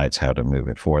decides how to move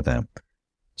it for them.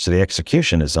 So the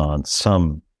execution is on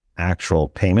some actual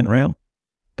payment rail,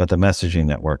 but the messaging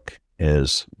network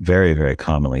is very, very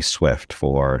commonly Swift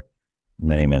for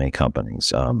many, many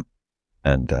companies.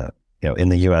 In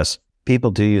the US,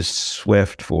 people do use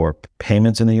Swift for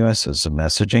payments in the US as a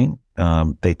messaging.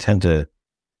 They tend to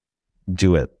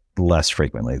do it less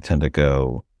frequently. They tend to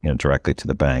go, directly to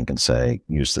the bank and say,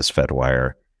 use this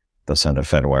FedWire. They'll send a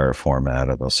FedWire format,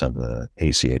 or they'll send the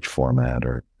ACH format,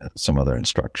 or some other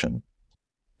instruction.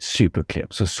 Super clear.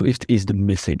 So Swift is the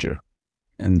messenger,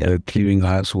 and the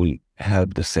clearinghouse will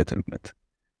help the settlement.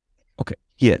 Okay.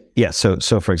 Yeah. So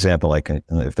for example, like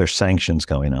if there's sanctions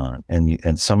going on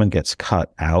and someone gets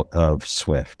cut out of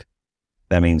Swift,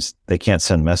 that means they can't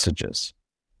send messages,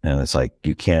 and it's like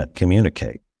you can't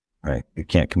communicate, right? You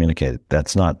can't communicate. That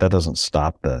doesn't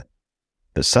stop the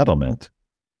settlement,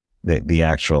 the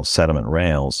actual settlement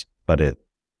rails, but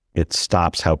it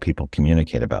stops how people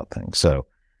communicate about things. So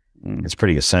it's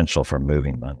pretty essential for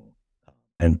moving money.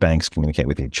 And banks communicate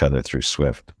with each other through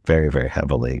Swift very, very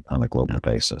heavily on a global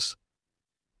basis.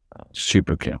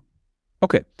 Super clear.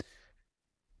 Okay.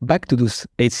 Back to those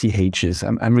ACHs.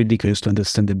 I'm really curious to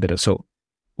understand it better. So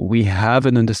we have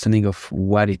an understanding of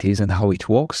what it is and how it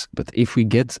works, but if we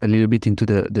get a little bit into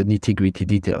the nitty-gritty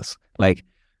details, like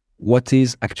what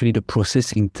is actually the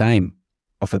processing time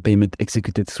of a payment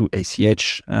executed through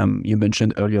ACH? You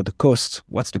mentioned earlier the cost.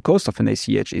 What's the cost of an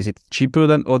ACH? Is it cheaper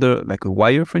than other, like a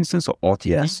wire, for instance, or RTP?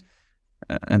 Yes.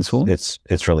 And so on?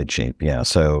 It's really cheap. Yeah.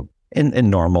 So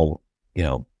in normal,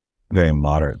 very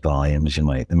moderate volumes,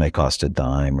 it might cost a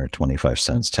dime or 25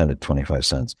 cents, 10 to 25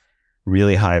 cents.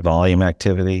 Really high volume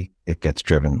activity, it gets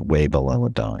driven way below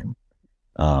a dime.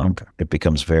 It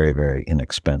becomes very, very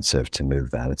inexpensive to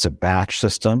move that. It's a batch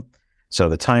system. So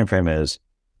the time frame is,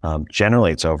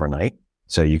 generally it's overnight.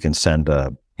 So you can send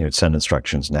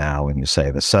instructions now, and you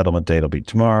say the settlement date will be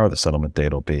tomorrow, the settlement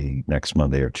date will be next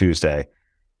Monday or Tuesday,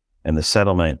 and the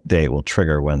settlement date will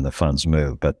trigger when the funds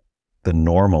move. But the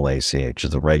normal ACH,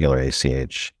 the regular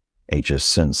ACHs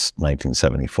since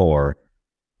 1974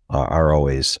 are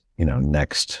always,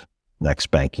 next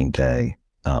banking day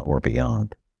or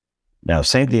beyond. Now,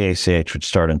 same-day ACH, which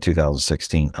started in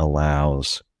 2016,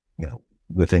 allows,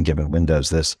 within given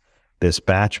windows, this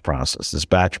batch process. This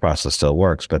batch process still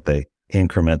works, but they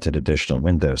incremented additional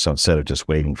windows. So instead of just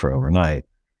waiting for overnight,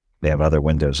 they have other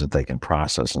windows that they can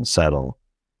process and settle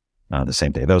the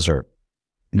same day. Those are,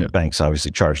 banks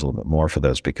obviously charge a little bit more for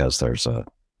those because there's a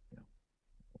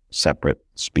separate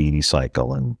speedy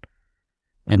cycle and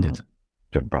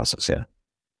different process. Yeah.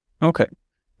 Okay.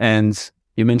 And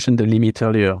you mentioned the limit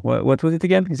earlier. What was it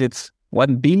again? Is it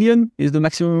 1 billion is the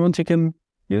maximum amount you can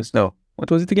use? No.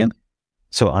 What was it again?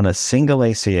 So on a single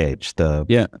ACH, the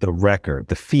record,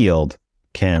 the field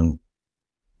can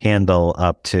handle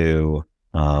up to,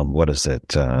 what is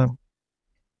it?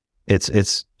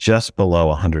 It's just below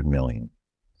 100 million.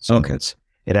 So okay.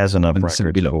 It has enough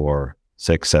records for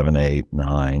 6, 7, 8,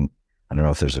 9. I don't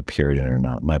know if there's a period in it or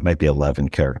not. Might be 11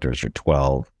 characters or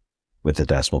 12 with a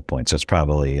decimal point. So it's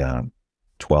probably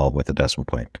 12 with a decimal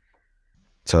point.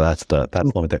 So that's the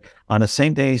limit there. On a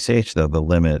same day ACH, though, the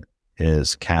limit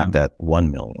is capped at 1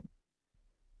 million.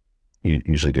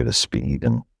 Usually due to speed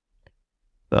and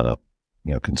the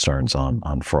concerns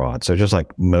on fraud. So just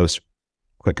like most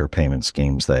quicker payment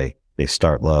schemes, they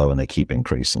start low and they keep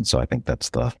increasing. So I think that's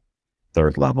the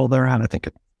third level they're at. I think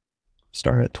it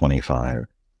started at 25.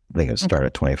 I think it started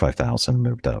at 25,000,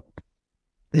 moved up.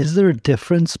 Is there a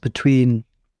difference between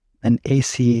an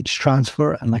ACH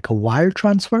transfer and like a wire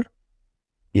transfer?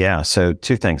 Yeah. So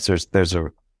two things. There's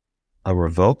a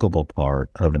revocable part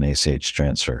of an ACH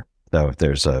transfer. Though if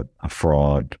there's a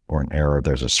fraud or an error,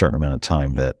 there's a certain amount of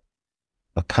time that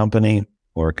a company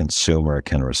or a consumer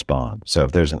can respond. So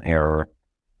if there's an error,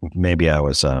 maybe I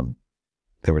was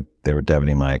they were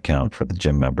debiting my account for the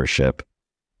gym membership,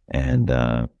 and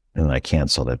I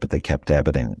canceled it, but they kept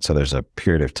debiting it. So there's a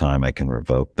period of time I can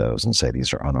revoke those and say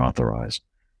these are unauthorized.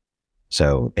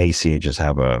 So ACHs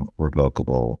have a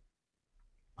revocable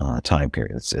time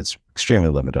period. It's extremely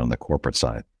limited on the corporate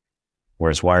side,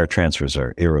 whereas wire transfers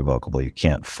are irrevocable. You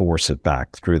can't force it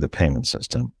back through the payment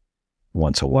system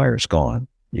once a wire's gone.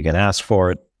 You can ask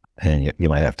for it, and you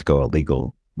might have to go a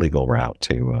legal route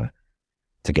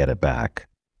to get it back.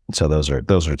 So those are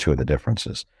two of the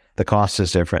differences. The cost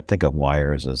is different. Think of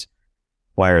wires as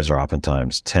wires are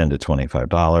oftentimes $10 to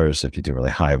 $25. If you do really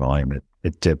high volume,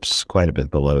 it dips quite a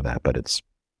bit below that, but it's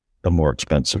a more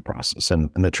expensive process. And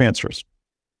the transfers,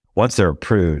 once they're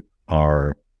approved,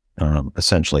 are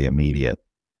essentially immediate,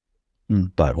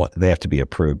 but they have to be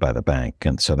approved by the bank,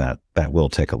 and so that will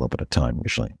take a little bit of time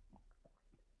usually.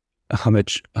 How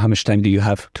much time do you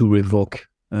have to revoke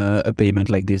a payment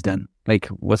like this then? Like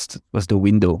what's the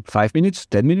window? 5 minutes,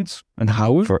 10 minutes, an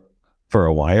hour? For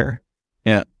a wire?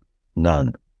 Yeah.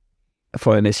 None.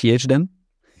 For an ACH then?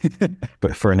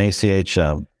 But for an ACH,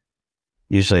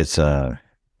 usually it's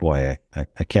boy,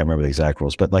 I can't remember the exact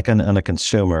rules, but like on a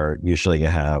consumer, usually you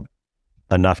have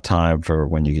enough time for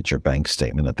when you get your bank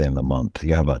statement at the end of the month.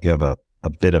 You have a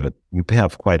bit of it. You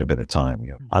have quite a bit of time.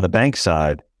 On the bank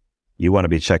side, you want to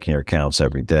be checking your accounts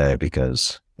every day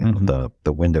because the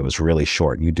window is really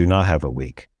short. You do not have a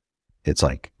week. It's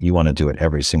like you want to do it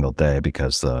every single day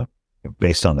because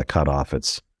based on the cutoff,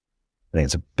 I think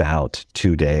it's about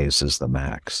 2 days is the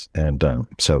max. And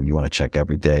so you want to check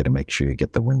every day to make sure you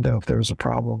get the window if there's a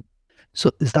problem.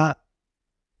 So is that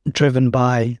driven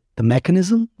by the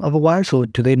mechanism of a wire? So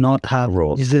do they not have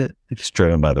rules? It's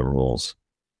driven by the rules.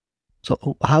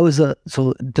 So how is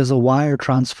so does a wire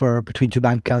transfer between two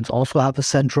bank accounts also have a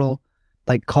central,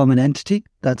 like common entity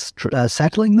that's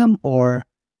settling them, or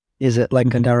is it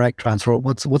like a direct transfer?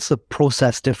 What's the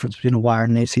process difference between a wire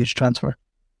and an ACH transfer?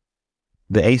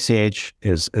 The ACH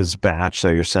is batch, so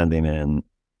you're sending in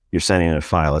a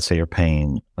file. Let's say you're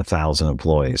paying 1,000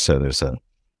 employees, so there's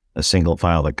a single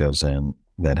file that goes in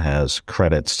that has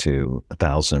credits to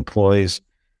 1,000 employees,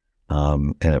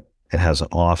 and it has an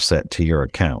offset to your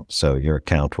account. So your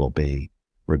account will be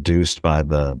reduced by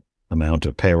the amount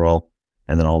of payroll,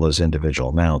 and then all those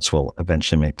individual amounts will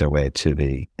eventually make their way to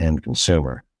the end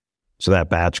consumer. So that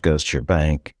batch goes to your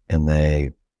bank, and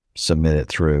they submit it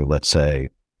through, let's say,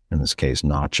 in this case,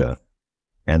 Nacha,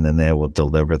 and then they will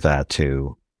deliver that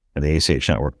to the ACH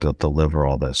network. They'll deliver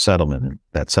all that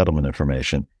settlement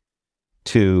information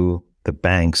to the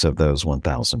banks of those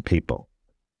 1,000 people.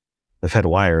 The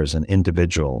Fedwire is an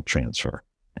individual transfer.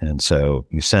 And so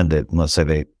you send it, and let's say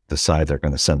they decide they're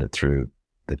going to send it through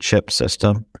the chip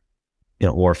system,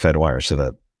 or Fedwire, so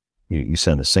that you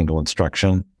send a single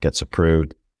instruction, gets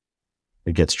approved,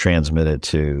 it gets transmitted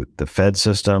to the Fed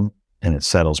system, and it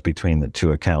settles between the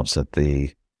two accounts that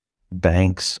the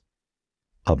banks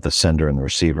of the sender and the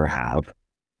receiver have.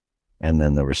 And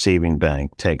then the receiving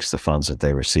bank takes the funds that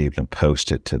they received and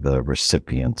posts it to the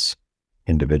recipient's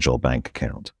individual bank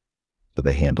account. So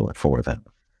they handle it for them.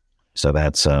 So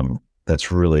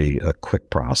that's really a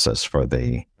quick process for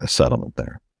the settlement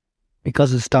there.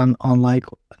 Because it's done on like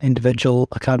individual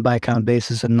account by account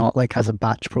basis and not like as a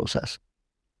batch process.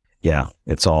 Yeah,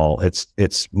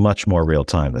 it's much more real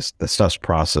time. The stuff's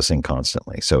processing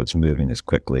constantly, so it's moving as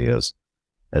quickly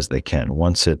as they can.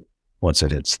 Once it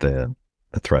hits the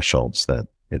thresholds that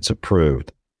it's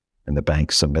approved, and the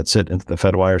bank submits it into the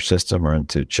Fedwire system or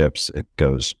into chips, it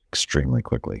goes extremely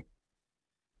quickly.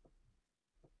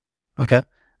 Okay,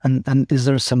 and is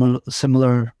there a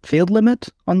similar field limit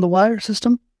on the wire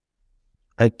system?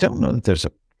 I don't know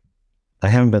that I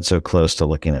haven't been so close to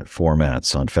looking at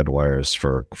formats on Fedwires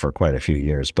for quite a few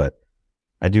years, but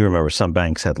I do remember some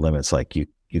banks had limits, like you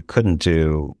couldn't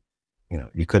do,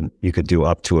 you could do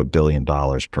up to $1 billion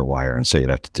per wire. And so you'd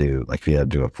have to do, like if you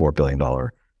had to do a $4 billion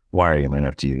wire, you might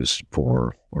have to use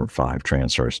 4 or 5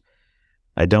 transfers.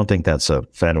 I don't think that's a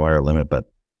Fedwire limit,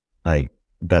 but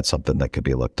that's something that could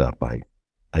be looked up.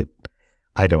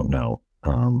 I don't know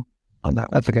on that.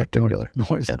 That's okay. No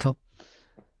worries at all.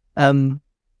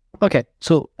 Okay,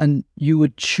 so, and you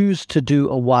would choose to do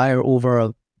a wire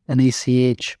over an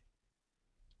ACH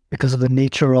because of the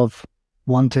nature of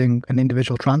wanting an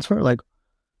individual transfer? Like,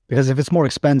 because if it's more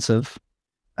expensive,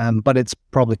 but it's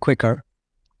probably quicker,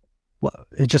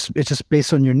 it's just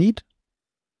based on your need?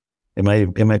 It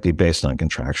might be based on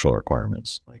contractual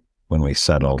requirements. Like when we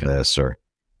settle this, or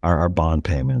our bond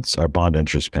payments, our bond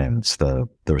interest payments, the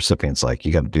recipient's like,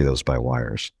 you got to do those by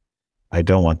wires. I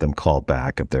don't want them called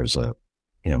back if there's a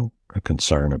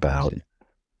concern about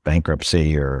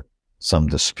bankruptcy or some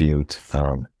dispute.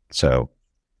 So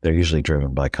they're usually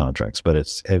driven by contracts, but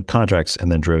it's contracts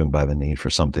and then driven by the need for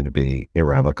something to be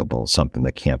irrevocable, something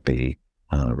that can't be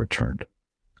returned.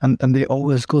 And they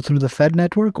always go through the Fed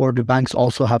network, or do banks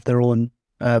also have their own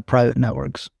private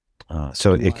networks?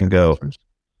 So it can go,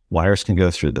 wires can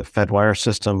go through the Fedwire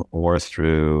system or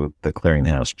through the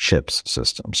clearinghouse chips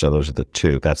system. So those are the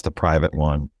two. That's the private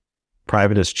one.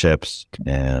 Private is chips,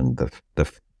 and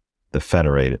the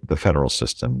federal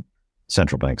system,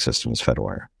 central bank system is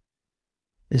Fedwire.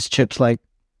 Is chips like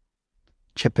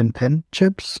chip and pin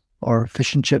chips or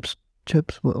fish and chips?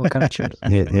 What kind of chips?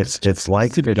 It's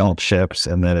like all chips,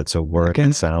 and then it's a word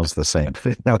that sounds the same.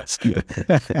 No, it's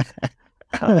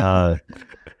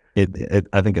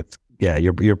I think it's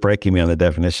You're breaking me on the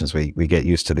definitions. We get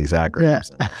used to these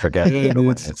acronyms. Yeah. Forget it.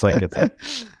 It's like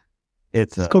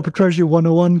It's Corporate Treasury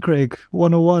 101, Craig.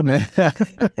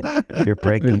 101. you're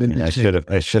breaking me. I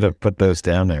should have put those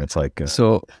down there. It's like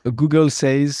so Google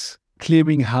says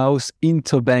clearinghouse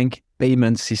interbank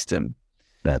payment system.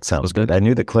 that sounds good. I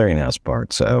knew the clearinghouse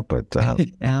part,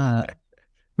 Yeah,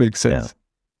 makes sense. Yeah.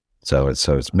 So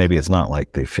it's maybe it's not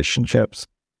like the fish and chips.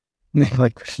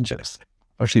 Like fish and chips.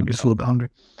 Actually, I'm just a little bit hungry.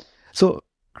 So,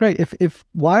 Craig, if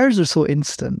wires are so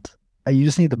instant, you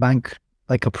just need the bank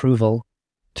approval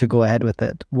to go ahead with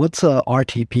it. What's a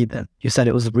RTP then? You said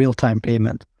it was a real-time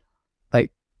payment.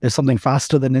 Like, there's something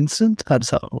faster than instant? How does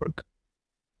that work?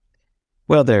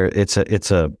 Well, it's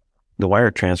the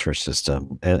wire transfer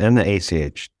system and the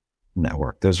ACH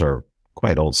network. Those are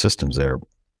quite old systems. They're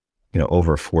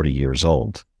over 40 years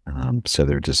old. So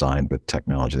they're designed with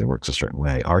technology that works a certain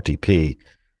way. RTP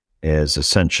is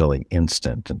essentially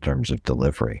instant in terms of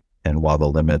delivery. And while the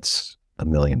limit's $1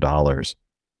 million,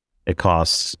 it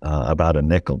costs about a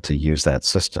nickel to use that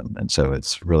system. And so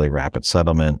it's really rapid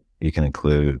settlement. You can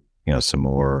include, some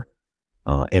more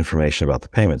information about the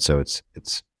payment. So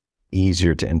it's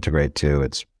easier to integrate to.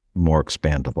 It's more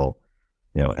expandable.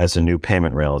 As a new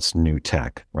payment rail, it's new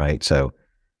tech, right? So,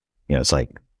 it's like,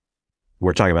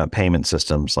 we're talking about payment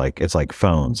systems, it's like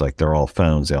phones, like they're all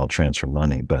phones, they all transfer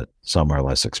money, but some are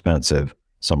less expensive,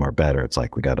 some are better. It's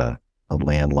like we got a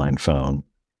landline phone,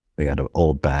 we got an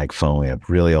old bag phone, we have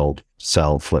really old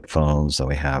cell flip phones, and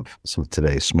we have some of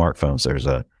today's smartphones.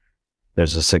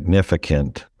 There's a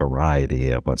significant variety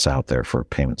of what's out there for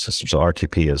payment systems. So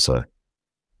RTP is a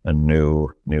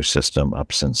new system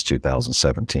up since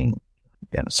 2017.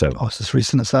 Yeah. So it's as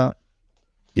recent as that.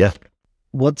 Yeah.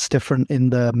 What's different in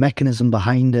the mechanism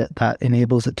behind it that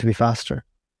enables it to be faster?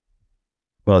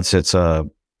 Well, it's a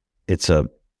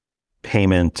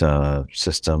payment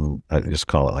system. I just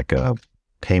call it like a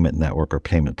payment network or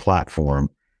payment platform,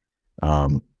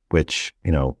 which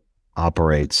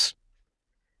operates.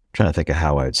 I'm trying to think of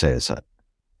how I would say this.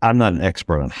 I'm not an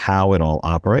expert on how it all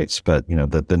operates, but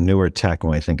the newer tech,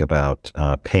 when I think about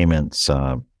payments.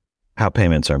 How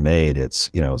payments are made, it's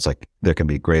like there can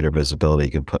be greater visibility.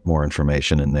 You can put more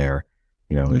information in there.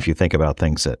 If you think about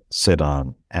things that sit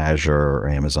on Azure or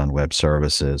Amazon Web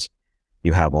Services,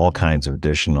 you have all kinds of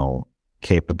additional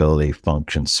capability,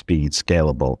 function, speed,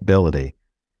 scalability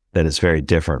that is very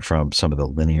different from some of the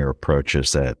linear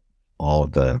approaches that all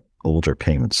of the older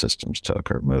payment systems took,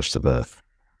 or most of the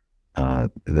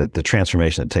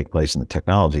transformation that take place in the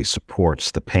technology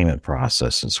supports the payment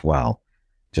process as well.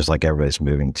 Just like everybody's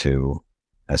moving to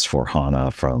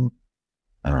S/4HANA from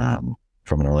an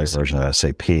early version of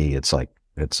SAP, it's like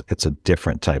it's a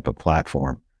different type of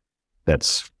platform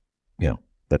that's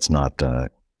not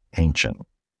ancient.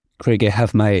 Craig, I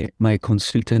have my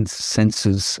consultant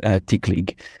senses tickling.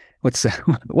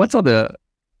 What are the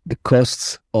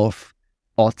costs of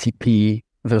RTP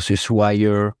versus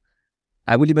wire?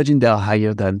 I would imagine they are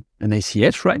higher than an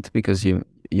ACH, right? Because you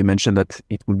mentioned that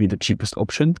it would be the cheapest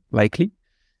option, likely.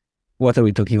 What are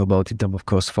we talking about in terms of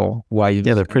cost for wire?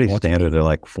 Yeah, they're pretty standard. They're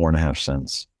like 4.5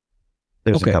 cents.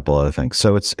 There's a couple other things.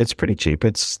 So it's pretty cheap.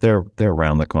 They're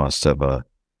around the cost of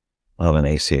an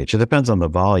ACH. It depends on the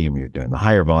volume you're doing. The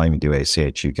higher volume you do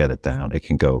ACH, you get it down. It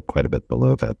can go quite a bit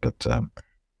below that, but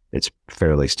it's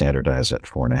fairly standardized at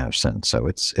 4.5 cents. So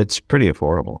it's pretty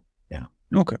affordable. Yeah.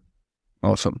 Okay.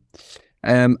 Awesome.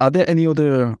 Are there any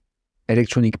other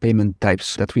electronic payment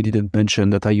types that we didn't mention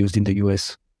that are used in the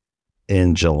US?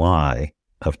 In July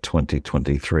of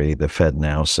 2023, the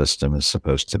FedNow system is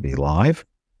supposed to be live,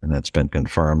 and that's been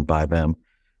confirmed by them.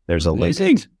 There's a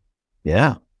limit.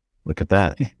 Yeah, look at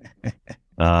that.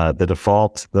 The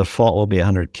default will be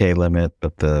 100K limit,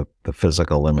 but the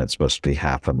physical limit is supposed to be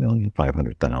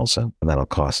 500,000, and that'll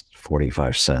cost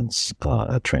 45 cents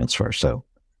a transfer. So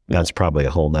that's probably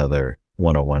a whole nother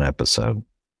 101 episode.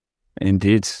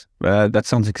 Indeed. That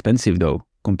sounds expensive, though,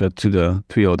 compared to the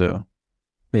 3 other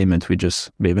payment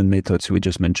methods we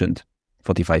just mentioned,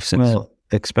 45 cents. Well,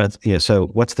 yeah. So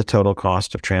what's the total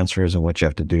cost of transfers and what you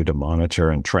have to do to monitor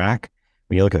and track?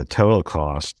 When you look at the total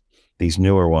cost, these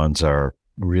newer ones are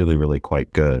really, really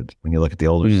quite good. When you look at the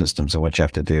older systems and what you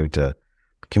have to do to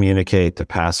communicate, to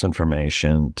pass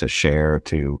information, to share,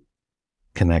 to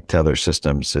connect to other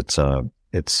systems,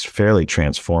 it's fairly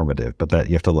transformative, but that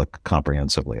you have to look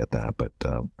comprehensively at that. But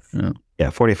yeah,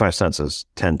 45 cents is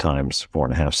 10 times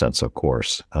 4.5 cents, of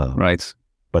course. Right.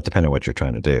 But depending on what you're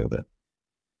trying to do.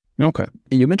 Okay.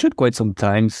 You mentioned quite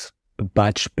sometimes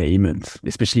batch payments,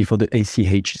 especially for the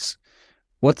ACHs.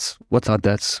 What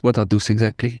are those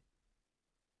exactly?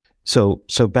 So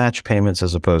batch payments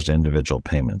as opposed to individual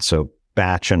payments. So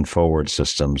batch and forward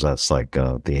systems, that's like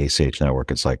the ACH network.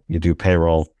 It's like you do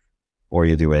payroll Or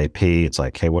you do AP, it's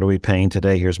like, hey, what are we paying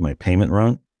today? Here's my payment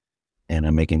run. And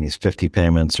I'm making these 50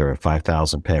 payments or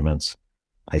 5,000 payments.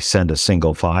 I send a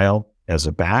single file as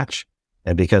a batch.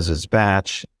 And because it's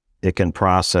batch, it can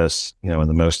process, in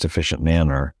the most efficient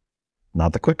manner,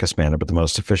 not the quickest manner, but the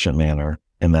most efficient manner.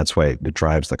 And that's why it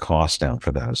drives the cost down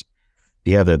for those.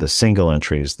 The other, the single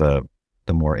entries, the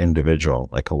more individual,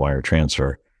 like a wire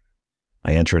transfer,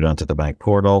 I enter it onto the bank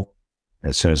portal.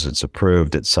 As soon as it's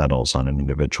approved, it settles on an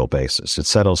individual basis. It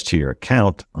settles to your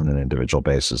account on an individual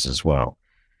basis as well.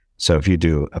 So if you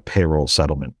do a payroll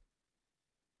settlement,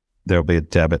 there'll be a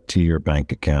debit to your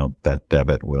bank account. That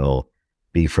debit will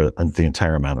be for the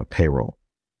entire amount of payroll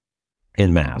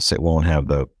in mass. It won't have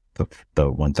the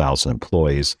 1,000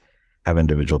 employees have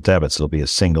individual debits. It'll be a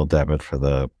single debit for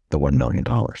the $1 million.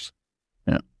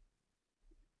 Yeah.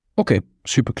 Okay.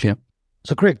 Super clear.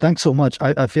 So Craig, thanks so much.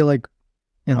 I feel like,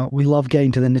 we love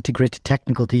getting to the nitty-gritty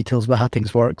technical details about how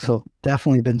things work. So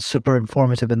definitely been super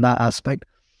informative in that aspect.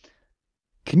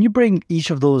 Can you bring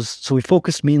each of those? So we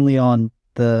focused mainly on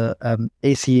the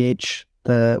ACH,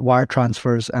 the wire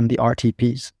transfers, and the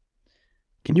RTPs.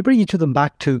 Can you bring each of them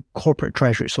back to corporate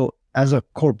treasury? So as a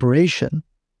corporation,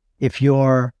 if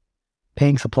you're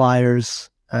paying suppliers,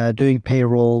 doing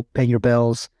payroll, paying your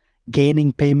bills,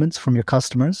 gaining payments from your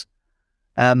customers,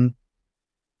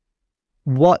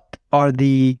 what are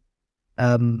the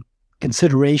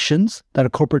considerations that a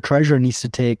corporate treasurer needs to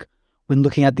take when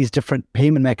looking at these different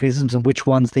payment mechanisms and which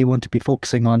ones they want to be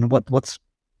focusing on? What's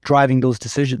driving those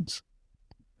decisions?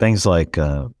 Things like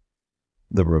the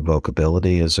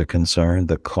revocability is a concern,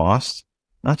 the cost,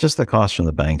 not just the cost from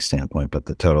the bank standpoint, but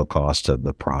the total cost of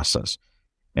the process.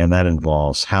 And that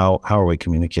involves how are we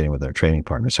communicating with our trading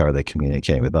partners? How are they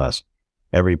communicating with us?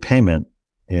 Every payment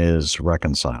is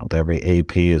reconciled. Every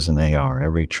AP is an AR.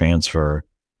 Every transfer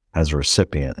has a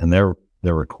recipient, and they're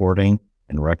recording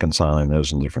and reconciling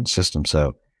those in different systems.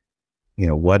 So,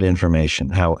 what information,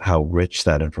 how rich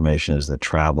that information is that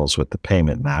travels with the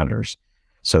payment matters.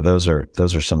 So those are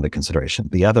some of the considerations.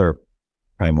 The other,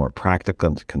 probably more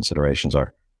practical considerations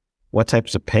are what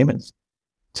types of payments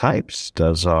types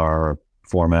does our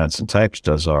formats and types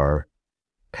does our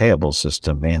payable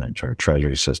system manage, our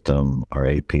treasury system, our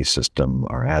AP system,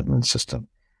 our admin system.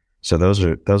 So those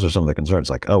are some of the concerns.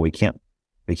 Like, oh, we can't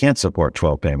support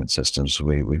 12 payment systems.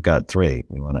 We've got 3.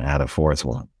 We want to add a 4th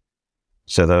one.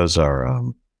 So those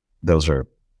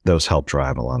help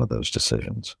drive a lot of those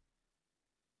decisions.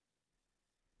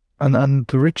 And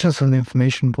the richness of the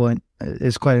information point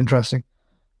is quite interesting.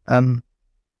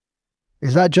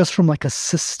 Is that just from like a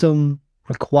system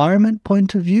requirement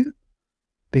point of view?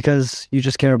 Because you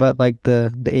just care about like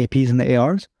the APs and the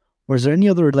ARs? Or is there any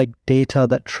other like data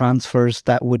that transfers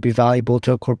that would be valuable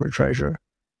to a corporate treasurer?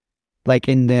 Like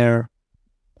in their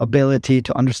ability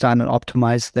to understand and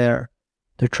optimize their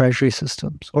treasury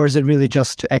systems? Or is it really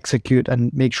just to execute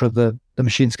and make sure the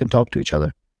machines can talk to each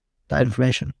other, that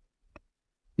information?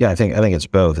 Yeah, I think it's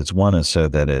both. It's one is so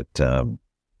that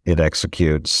it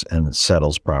executes and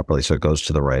settles properly, so it goes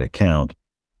to the right account.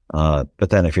 But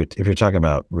then if you're talking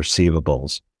about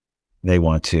receivables, they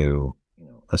want to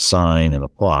assign and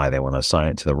apply. They want to assign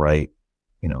it to the right,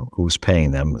 who's paying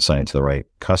them, assign it to the right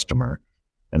customer,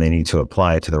 and they need to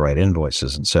apply it to the right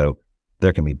invoices. And so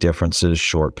there can be differences,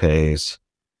 short pays,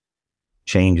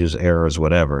 changes, errors,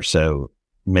 whatever. So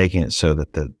making it so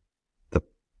that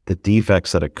the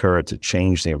defects that occur to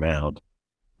change the amount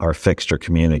are fixed or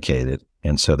communicated,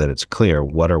 and so that it's clear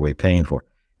what are we paying for.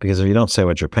 Because if you don't say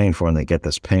what you're paying for and they get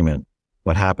this payment,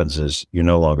 what happens is you're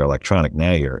no longer electronic.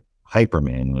 Now you're hyper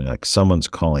manually, like someone's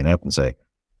calling up and say,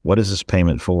 what is this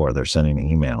payment for? They're sending an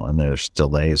email, and there's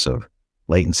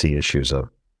latency issues of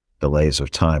delays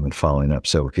of time and following up.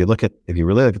 So if you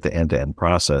really look at the end-to-end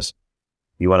process,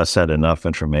 you want to send enough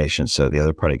information so the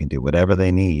other party can do whatever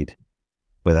they need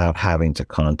without having to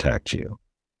contact you.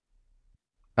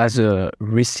 As a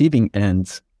receiving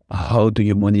end, how do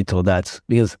you monitor that?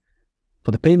 Because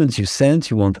for the payments you send,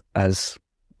 you want as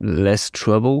less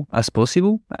trouble as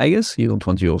possible, I guess. You don't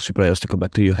want your suppliers to come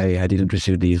back to you, hey, I didn't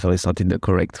receive this, or it's not in the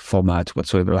correct format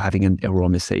whatsoever, having an error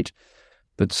message.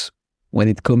 But when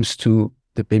it comes to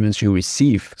the payments you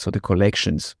receive, so the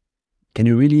collections, can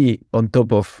you really, on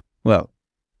top of,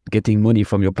 getting money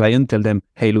from your client, tell them,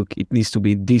 hey, look, it needs to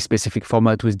be this specific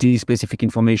format with this specific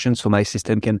information so my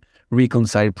system can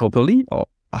reconcile properly? Or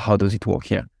how does it work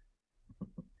here?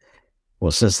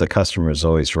 Well, since the customer is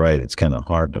always right, it's kind of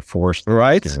hard to force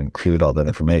them to include all that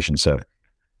information.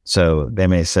 So they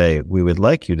may say, we would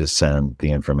like you to send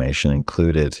the information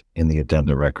included in the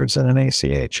addenda records in an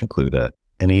ACH, include an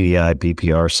EDI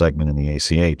BPR segment in the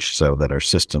ACH so that our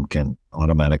system can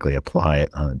automatically apply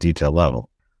it on a detail level.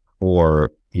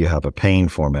 or you have a paying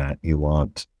format, you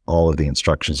want all of the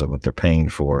instructions of what they're paying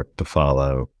for to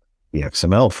follow the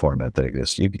XML format that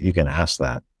exists. You can ask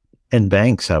that. And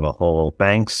banks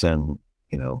and,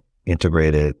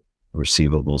 integrated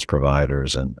receivables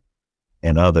providers and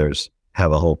others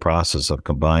have a whole process of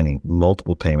combining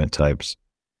multiple payment types,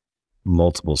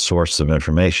 multiple sources of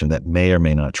information that may or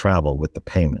may not travel with the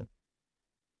payment.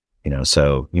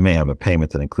 So you may have a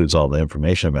payment that includes all the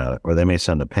information about it, or they may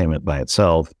send a payment by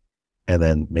itself, and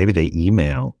then maybe they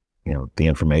email, the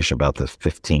information about the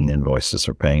 15 invoices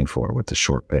they're paying for with the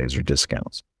short pays or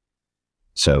discounts.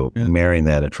 So marrying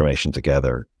that information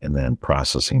together and then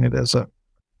processing it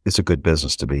it's a good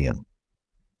business to be in.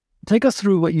 Take us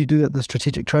through what you do at the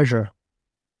Strategic Treasurer.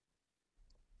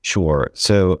 Sure.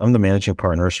 So I'm the managing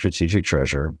partner of Strategic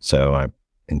Treasurer. So I'm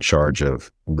in charge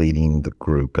of leading the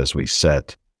group as we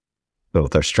set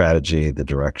both our strategy, the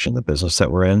direction, the business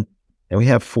that we're in. And we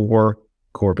have 4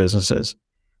 core businesses.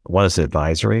 One is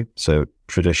advisory, so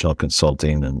traditional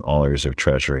consulting in all areas of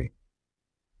treasury.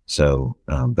 So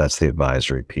that's the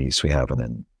advisory piece. We have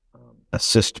an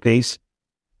assist piece,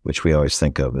 which we always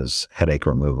think of as headache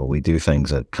removal. We do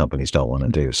things that companies don't want to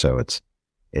do. So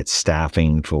it's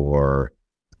staffing for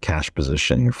cash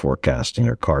positioning or forecasting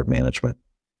or card management.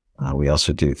 We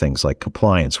also do things like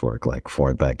compliance work, like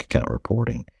foreign bank account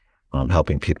reporting,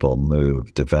 helping people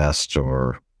move, divest,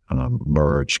 or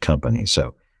merge companies.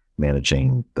 So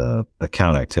managing the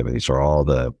account activities or all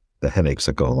the headaches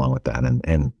that go along with that,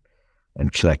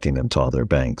 and connecting them to all their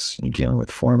banks and dealing with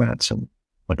formats and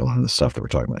like a lot of the stuff that we're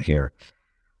talking about here.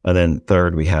 And then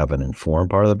third, we have an informed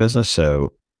part of the business.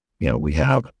 So, we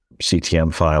have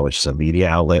CTM File, which is a media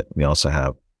outlet. We also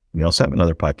have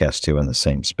another podcast too in the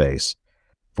same space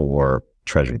for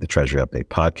Treasury, the Treasury Update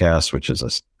podcast, which is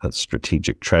a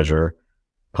strategic treasure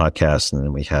podcast. And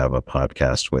then we have a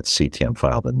podcast with CTM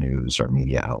File, the news or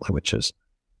media outlet, which is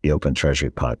the Open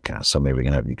Treasury podcast. So maybe we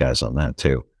can have you guys on that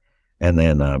too. And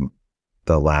then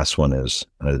the last one is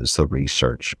the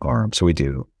research arm. So we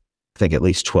do, I think, at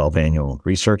least 12 annual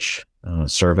research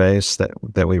surveys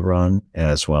that we run,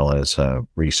 as well as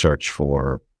research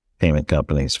for payment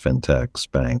companies, fintechs,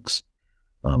 banks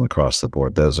across the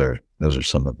board. Those are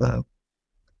some of the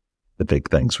big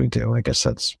things we do. I guess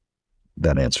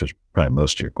that answers probably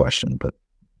most of your question, but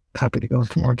happy to go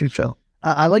into more detail.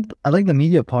 I like the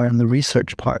media part and the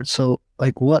research part. So,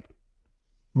 like, what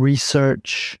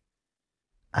research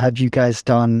have you guys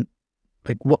done?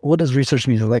 Like, what does research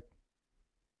mean? Like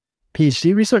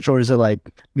PhD research, or is it like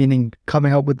meaning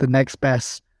coming up with the next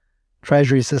best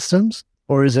treasury systems,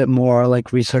 or is it more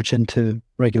like research into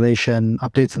regulation,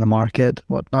 updates in the market,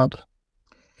 whatnot?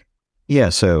 Yeah,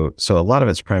 so a lot of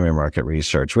it's primary market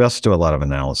research. We also do a lot of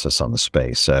analysis on the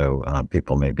space. So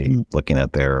people may be looking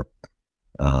at their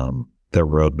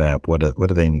roadmap. What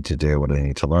do they need to do? What do they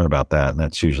need to learn about that? And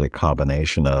that's usually a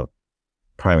combination of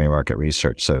primary market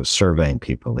research. So surveying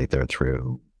people either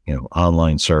through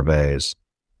online surveys,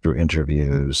 through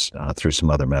interviews, through some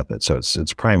other methods. So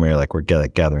it's primarily like we're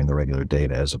gathering the regular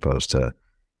data as opposed to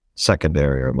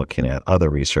secondary or looking at other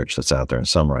research that's out there and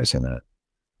summarizing that.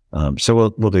 So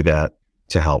we'll do that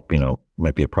to help,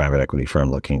 might be a private equity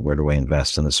firm looking, where do we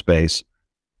invest in the space?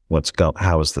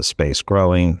 How is the space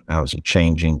growing? How is it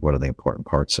changing? What are the important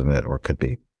parts of it? Or it could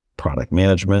be product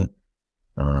management.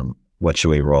 What should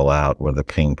we roll out? What are the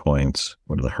pain points?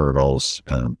 What are the hurdles?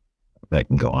 I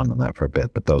can go on that for a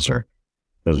bit, but those are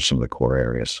some of the core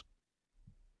areas.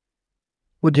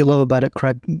 What do you love about it,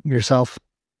 Craig, yourself?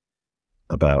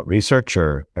 About research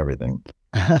or everything?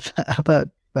 About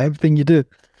everything you do.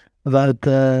 About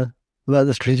the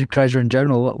Strategic Treasurer in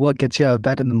general. What gets you out of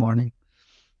bed in the morning?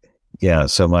 Yeah,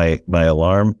 so my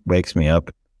alarm wakes me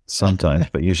up sometimes,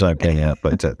 but usually I'm getting up.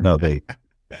 But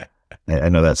I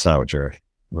know that's not what you're,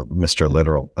 Mr.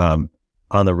 Literal.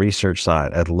 On the research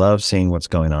side, I'd love seeing what's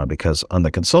going on, because on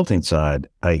the consulting side,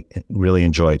 I really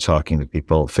enjoy talking to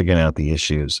people, figuring out the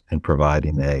issues and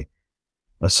providing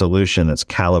a solution that's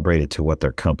calibrated to what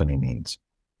their company needs.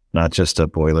 Not just a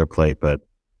boilerplate, but,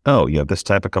 you have this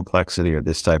type of complexity or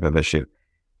this type of issue.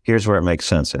 Here's where it makes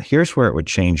sense. And here's where it would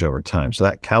change over time. So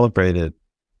that calibrated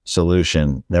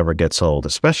solution never gets old,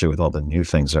 especially with all the new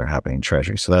things that are happening in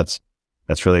Treasury. So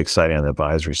that's really exciting on the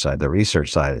advisory side. The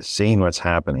research side is seeing what's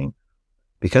happening.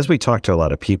 Because we talk to a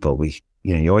lot of people,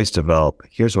 you always develop,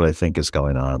 here's what I think is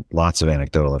going on, lots of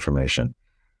anecdotal information.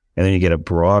 And then you get a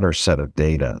broader set of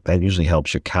data. That usually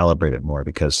helps you calibrate it more,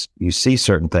 because you see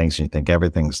certain things and you think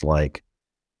everything's like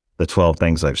the 12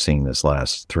 things I've seen this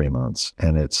last 3 months.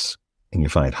 And you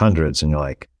find hundreds and you're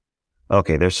like,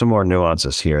 okay, there's some more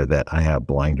nuances here that I have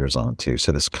blinders on to.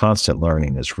 So this constant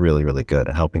learning is really, really good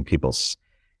at helping people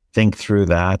think through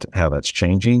that, how that's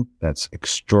changing, that's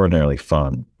extraordinarily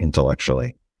fun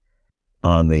intellectually.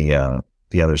 On the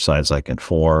other sides, like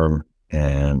Inform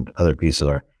and other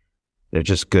pieces they're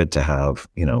just good to have,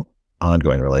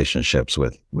 ongoing relationships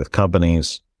with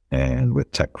companies and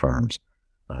with tech firms.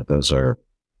 Those are,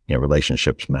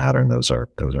 relationships matter, and those are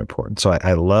important. So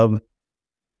I love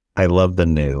the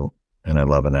new, and I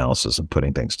love analysis and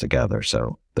putting things together.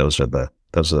 So those are the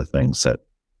things that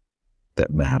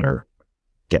matter,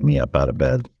 get me up out of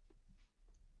bed.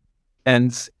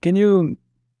 And can you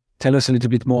tell us a little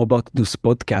bit more about those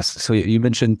podcasts? So you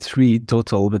mentioned 3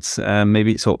 total, but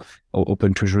maybe so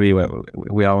Open Treasury, where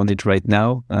we are on it right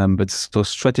now, but so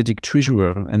Strategic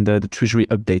Treasurer and the Treasury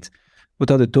Update.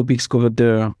 What are the topics covered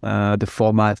there, the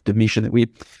format, the mission?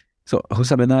 So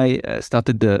Hussam and I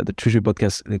started the Treasury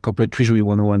podcast, the Corporate Treasury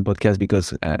 101 podcast,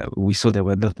 because we saw there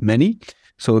were not many.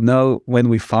 So now when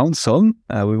we found some,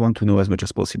 we want to know as much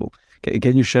as possible.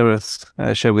 Can you share with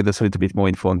us a little bit more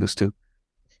info on those 2?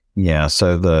 Yeah.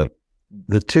 So the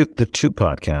two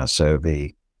podcasts. So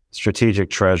the Strategic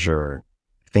Treasurer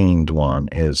themed one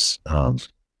is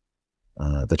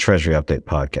the Treasury Update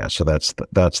podcast. So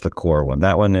that's the core one.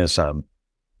 That one is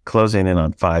closing in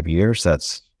on 5 years.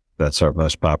 That's our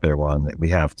most popular one. We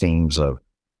have themes of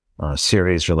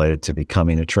series related to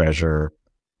becoming a treasurer.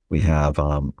 We have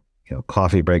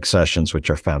coffee break sessions, which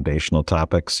are foundational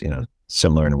topics.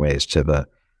 Similar in ways to the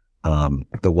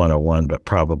 101, but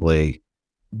probably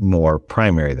more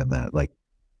primary than that, like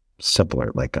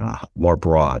simpler, like more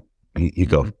broad. You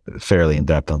go fairly in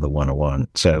depth on the 101.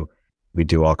 So we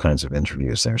do all kinds of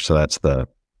interviews there. So that's the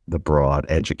broad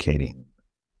educating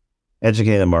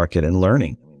the market and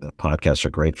learning. The podcasts are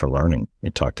great for learning. You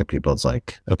talk to people, it's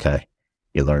like, okay,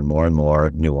 you learn more and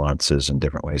more nuances and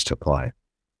different ways to apply.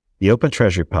 The Open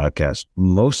Treasury podcast,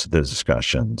 most of the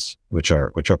discussions, which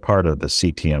are part of the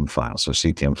CTM file, so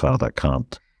ctmfile.com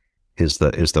is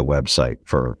the website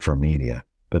for media.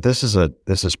 But this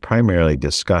is primarily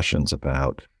discussions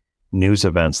about news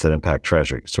events that impact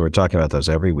Treasury. So we're talking about those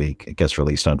every week. It gets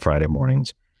released on Friday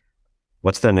mornings.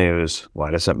 What's the news?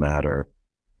 Why does it matter?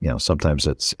 Sometimes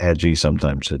it's edgy.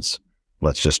 Sometimes it's,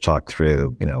 let's just talk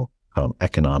through,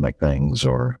 economic things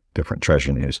or different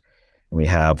Treasury news. And we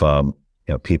have,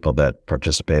 people that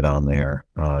participate on there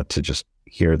to just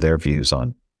hear their views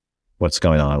on what's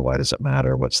going on. Why does it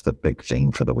matter? What's the big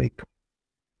theme for the week?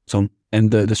 So, and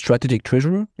the Strategic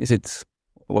Treasurer,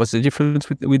 what's the difference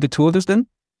with the 2 others then?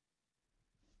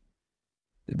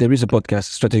 There is a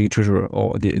podcast, Strategic Treasurer,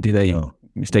 or did I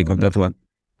mistake on that one?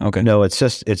 Okay. No, it's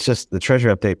just the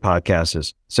Treasury Update podcast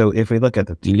is, so if we look at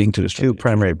the link to the 2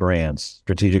 primary brands,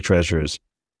 Strategic Treasurers,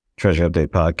 Treasury Update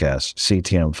podcast,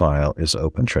 CTM file is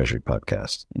Open Treasury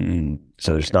podcast.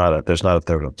 So there's not a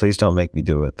third one. Please don't make me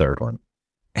do a third one.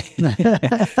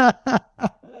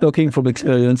 Talking from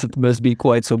experience, it must be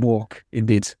quite some work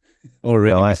indeed.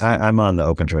 Already. No, I'm on the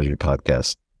Open Treasury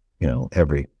podcast,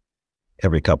 every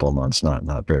couple of months,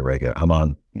 not very regular. I'm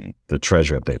on the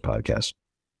Treasury Update podcast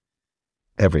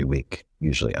every week.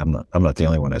 Usually, I'm not the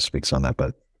only one that speaks on that,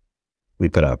 but we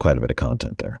put out quite a bit of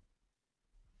content there.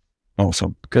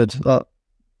 Awesome. Good.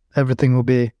 Everything will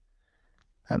be,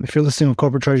 if you're listening on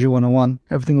Corporate Treasury 101,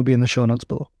 everything will be in the show notes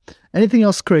below. Anything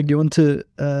else, Craig, you want to,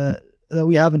 that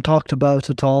we haven't talked about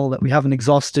at all, that we haven't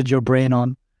exhausted your brain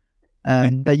on,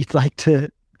 that you'd like to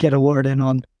get a word in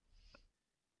on?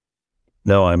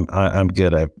 No, I'm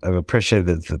good. I've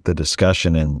appreciated the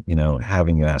discussion and,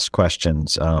 having you ask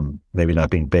questions, maybe not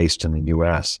being based in the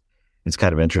U.S. It's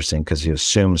kind of interesting because you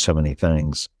assume so many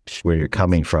things where you're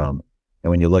coming from. And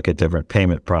when you look at different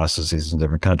payment processes in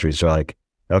different countries, you're like,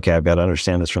 okay, I've got to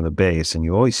understand this from the base. And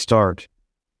you always start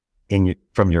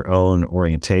from your own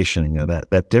orientation.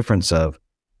 That difference of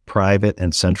private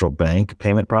and central bank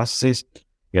payment processes.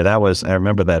 Yeah, I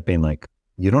remember that being like,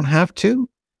 you don't have to?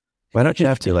 Why don't you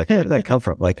have to? Like, where did that come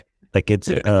from? Like it's,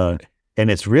 and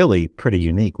it's really pretty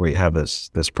unique where you have this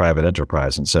private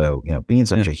enterprise. And so, being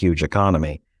such a huge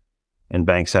economy and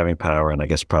banks having power, and I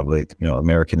guess probably,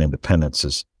 American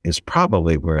independence is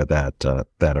probably where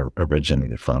that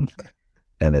originated from.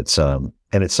 And it's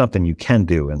something you can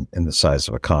do in the size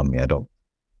of economy.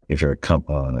 If you're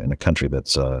in a country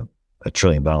that's $1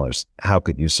 trillion, how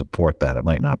could you support that? It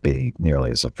might not be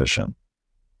nearly as efficient.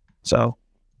 So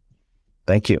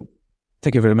thank you.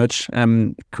 Thank you very much.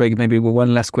 Craig, maybe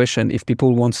one last question. If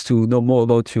people want to know more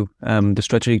about you, the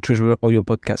Strategic Treasurer or your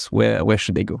podcast, where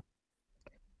should they go?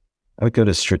 I would go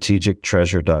to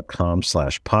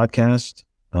strategictreasure.com/podcast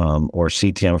or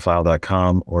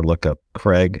ctmfile.com, or look up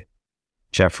Craig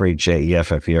Jeffery,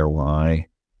 Jeffery,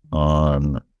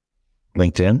 on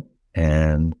LinkedIn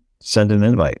and send an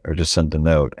invite or just send a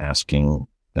note asking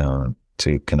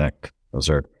to connect. Those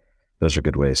are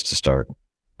good ways to start.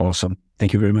 Awesome.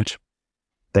 Thank you very much.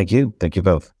 Thank you. Thank you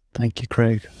both. Thank you,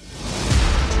 Craig.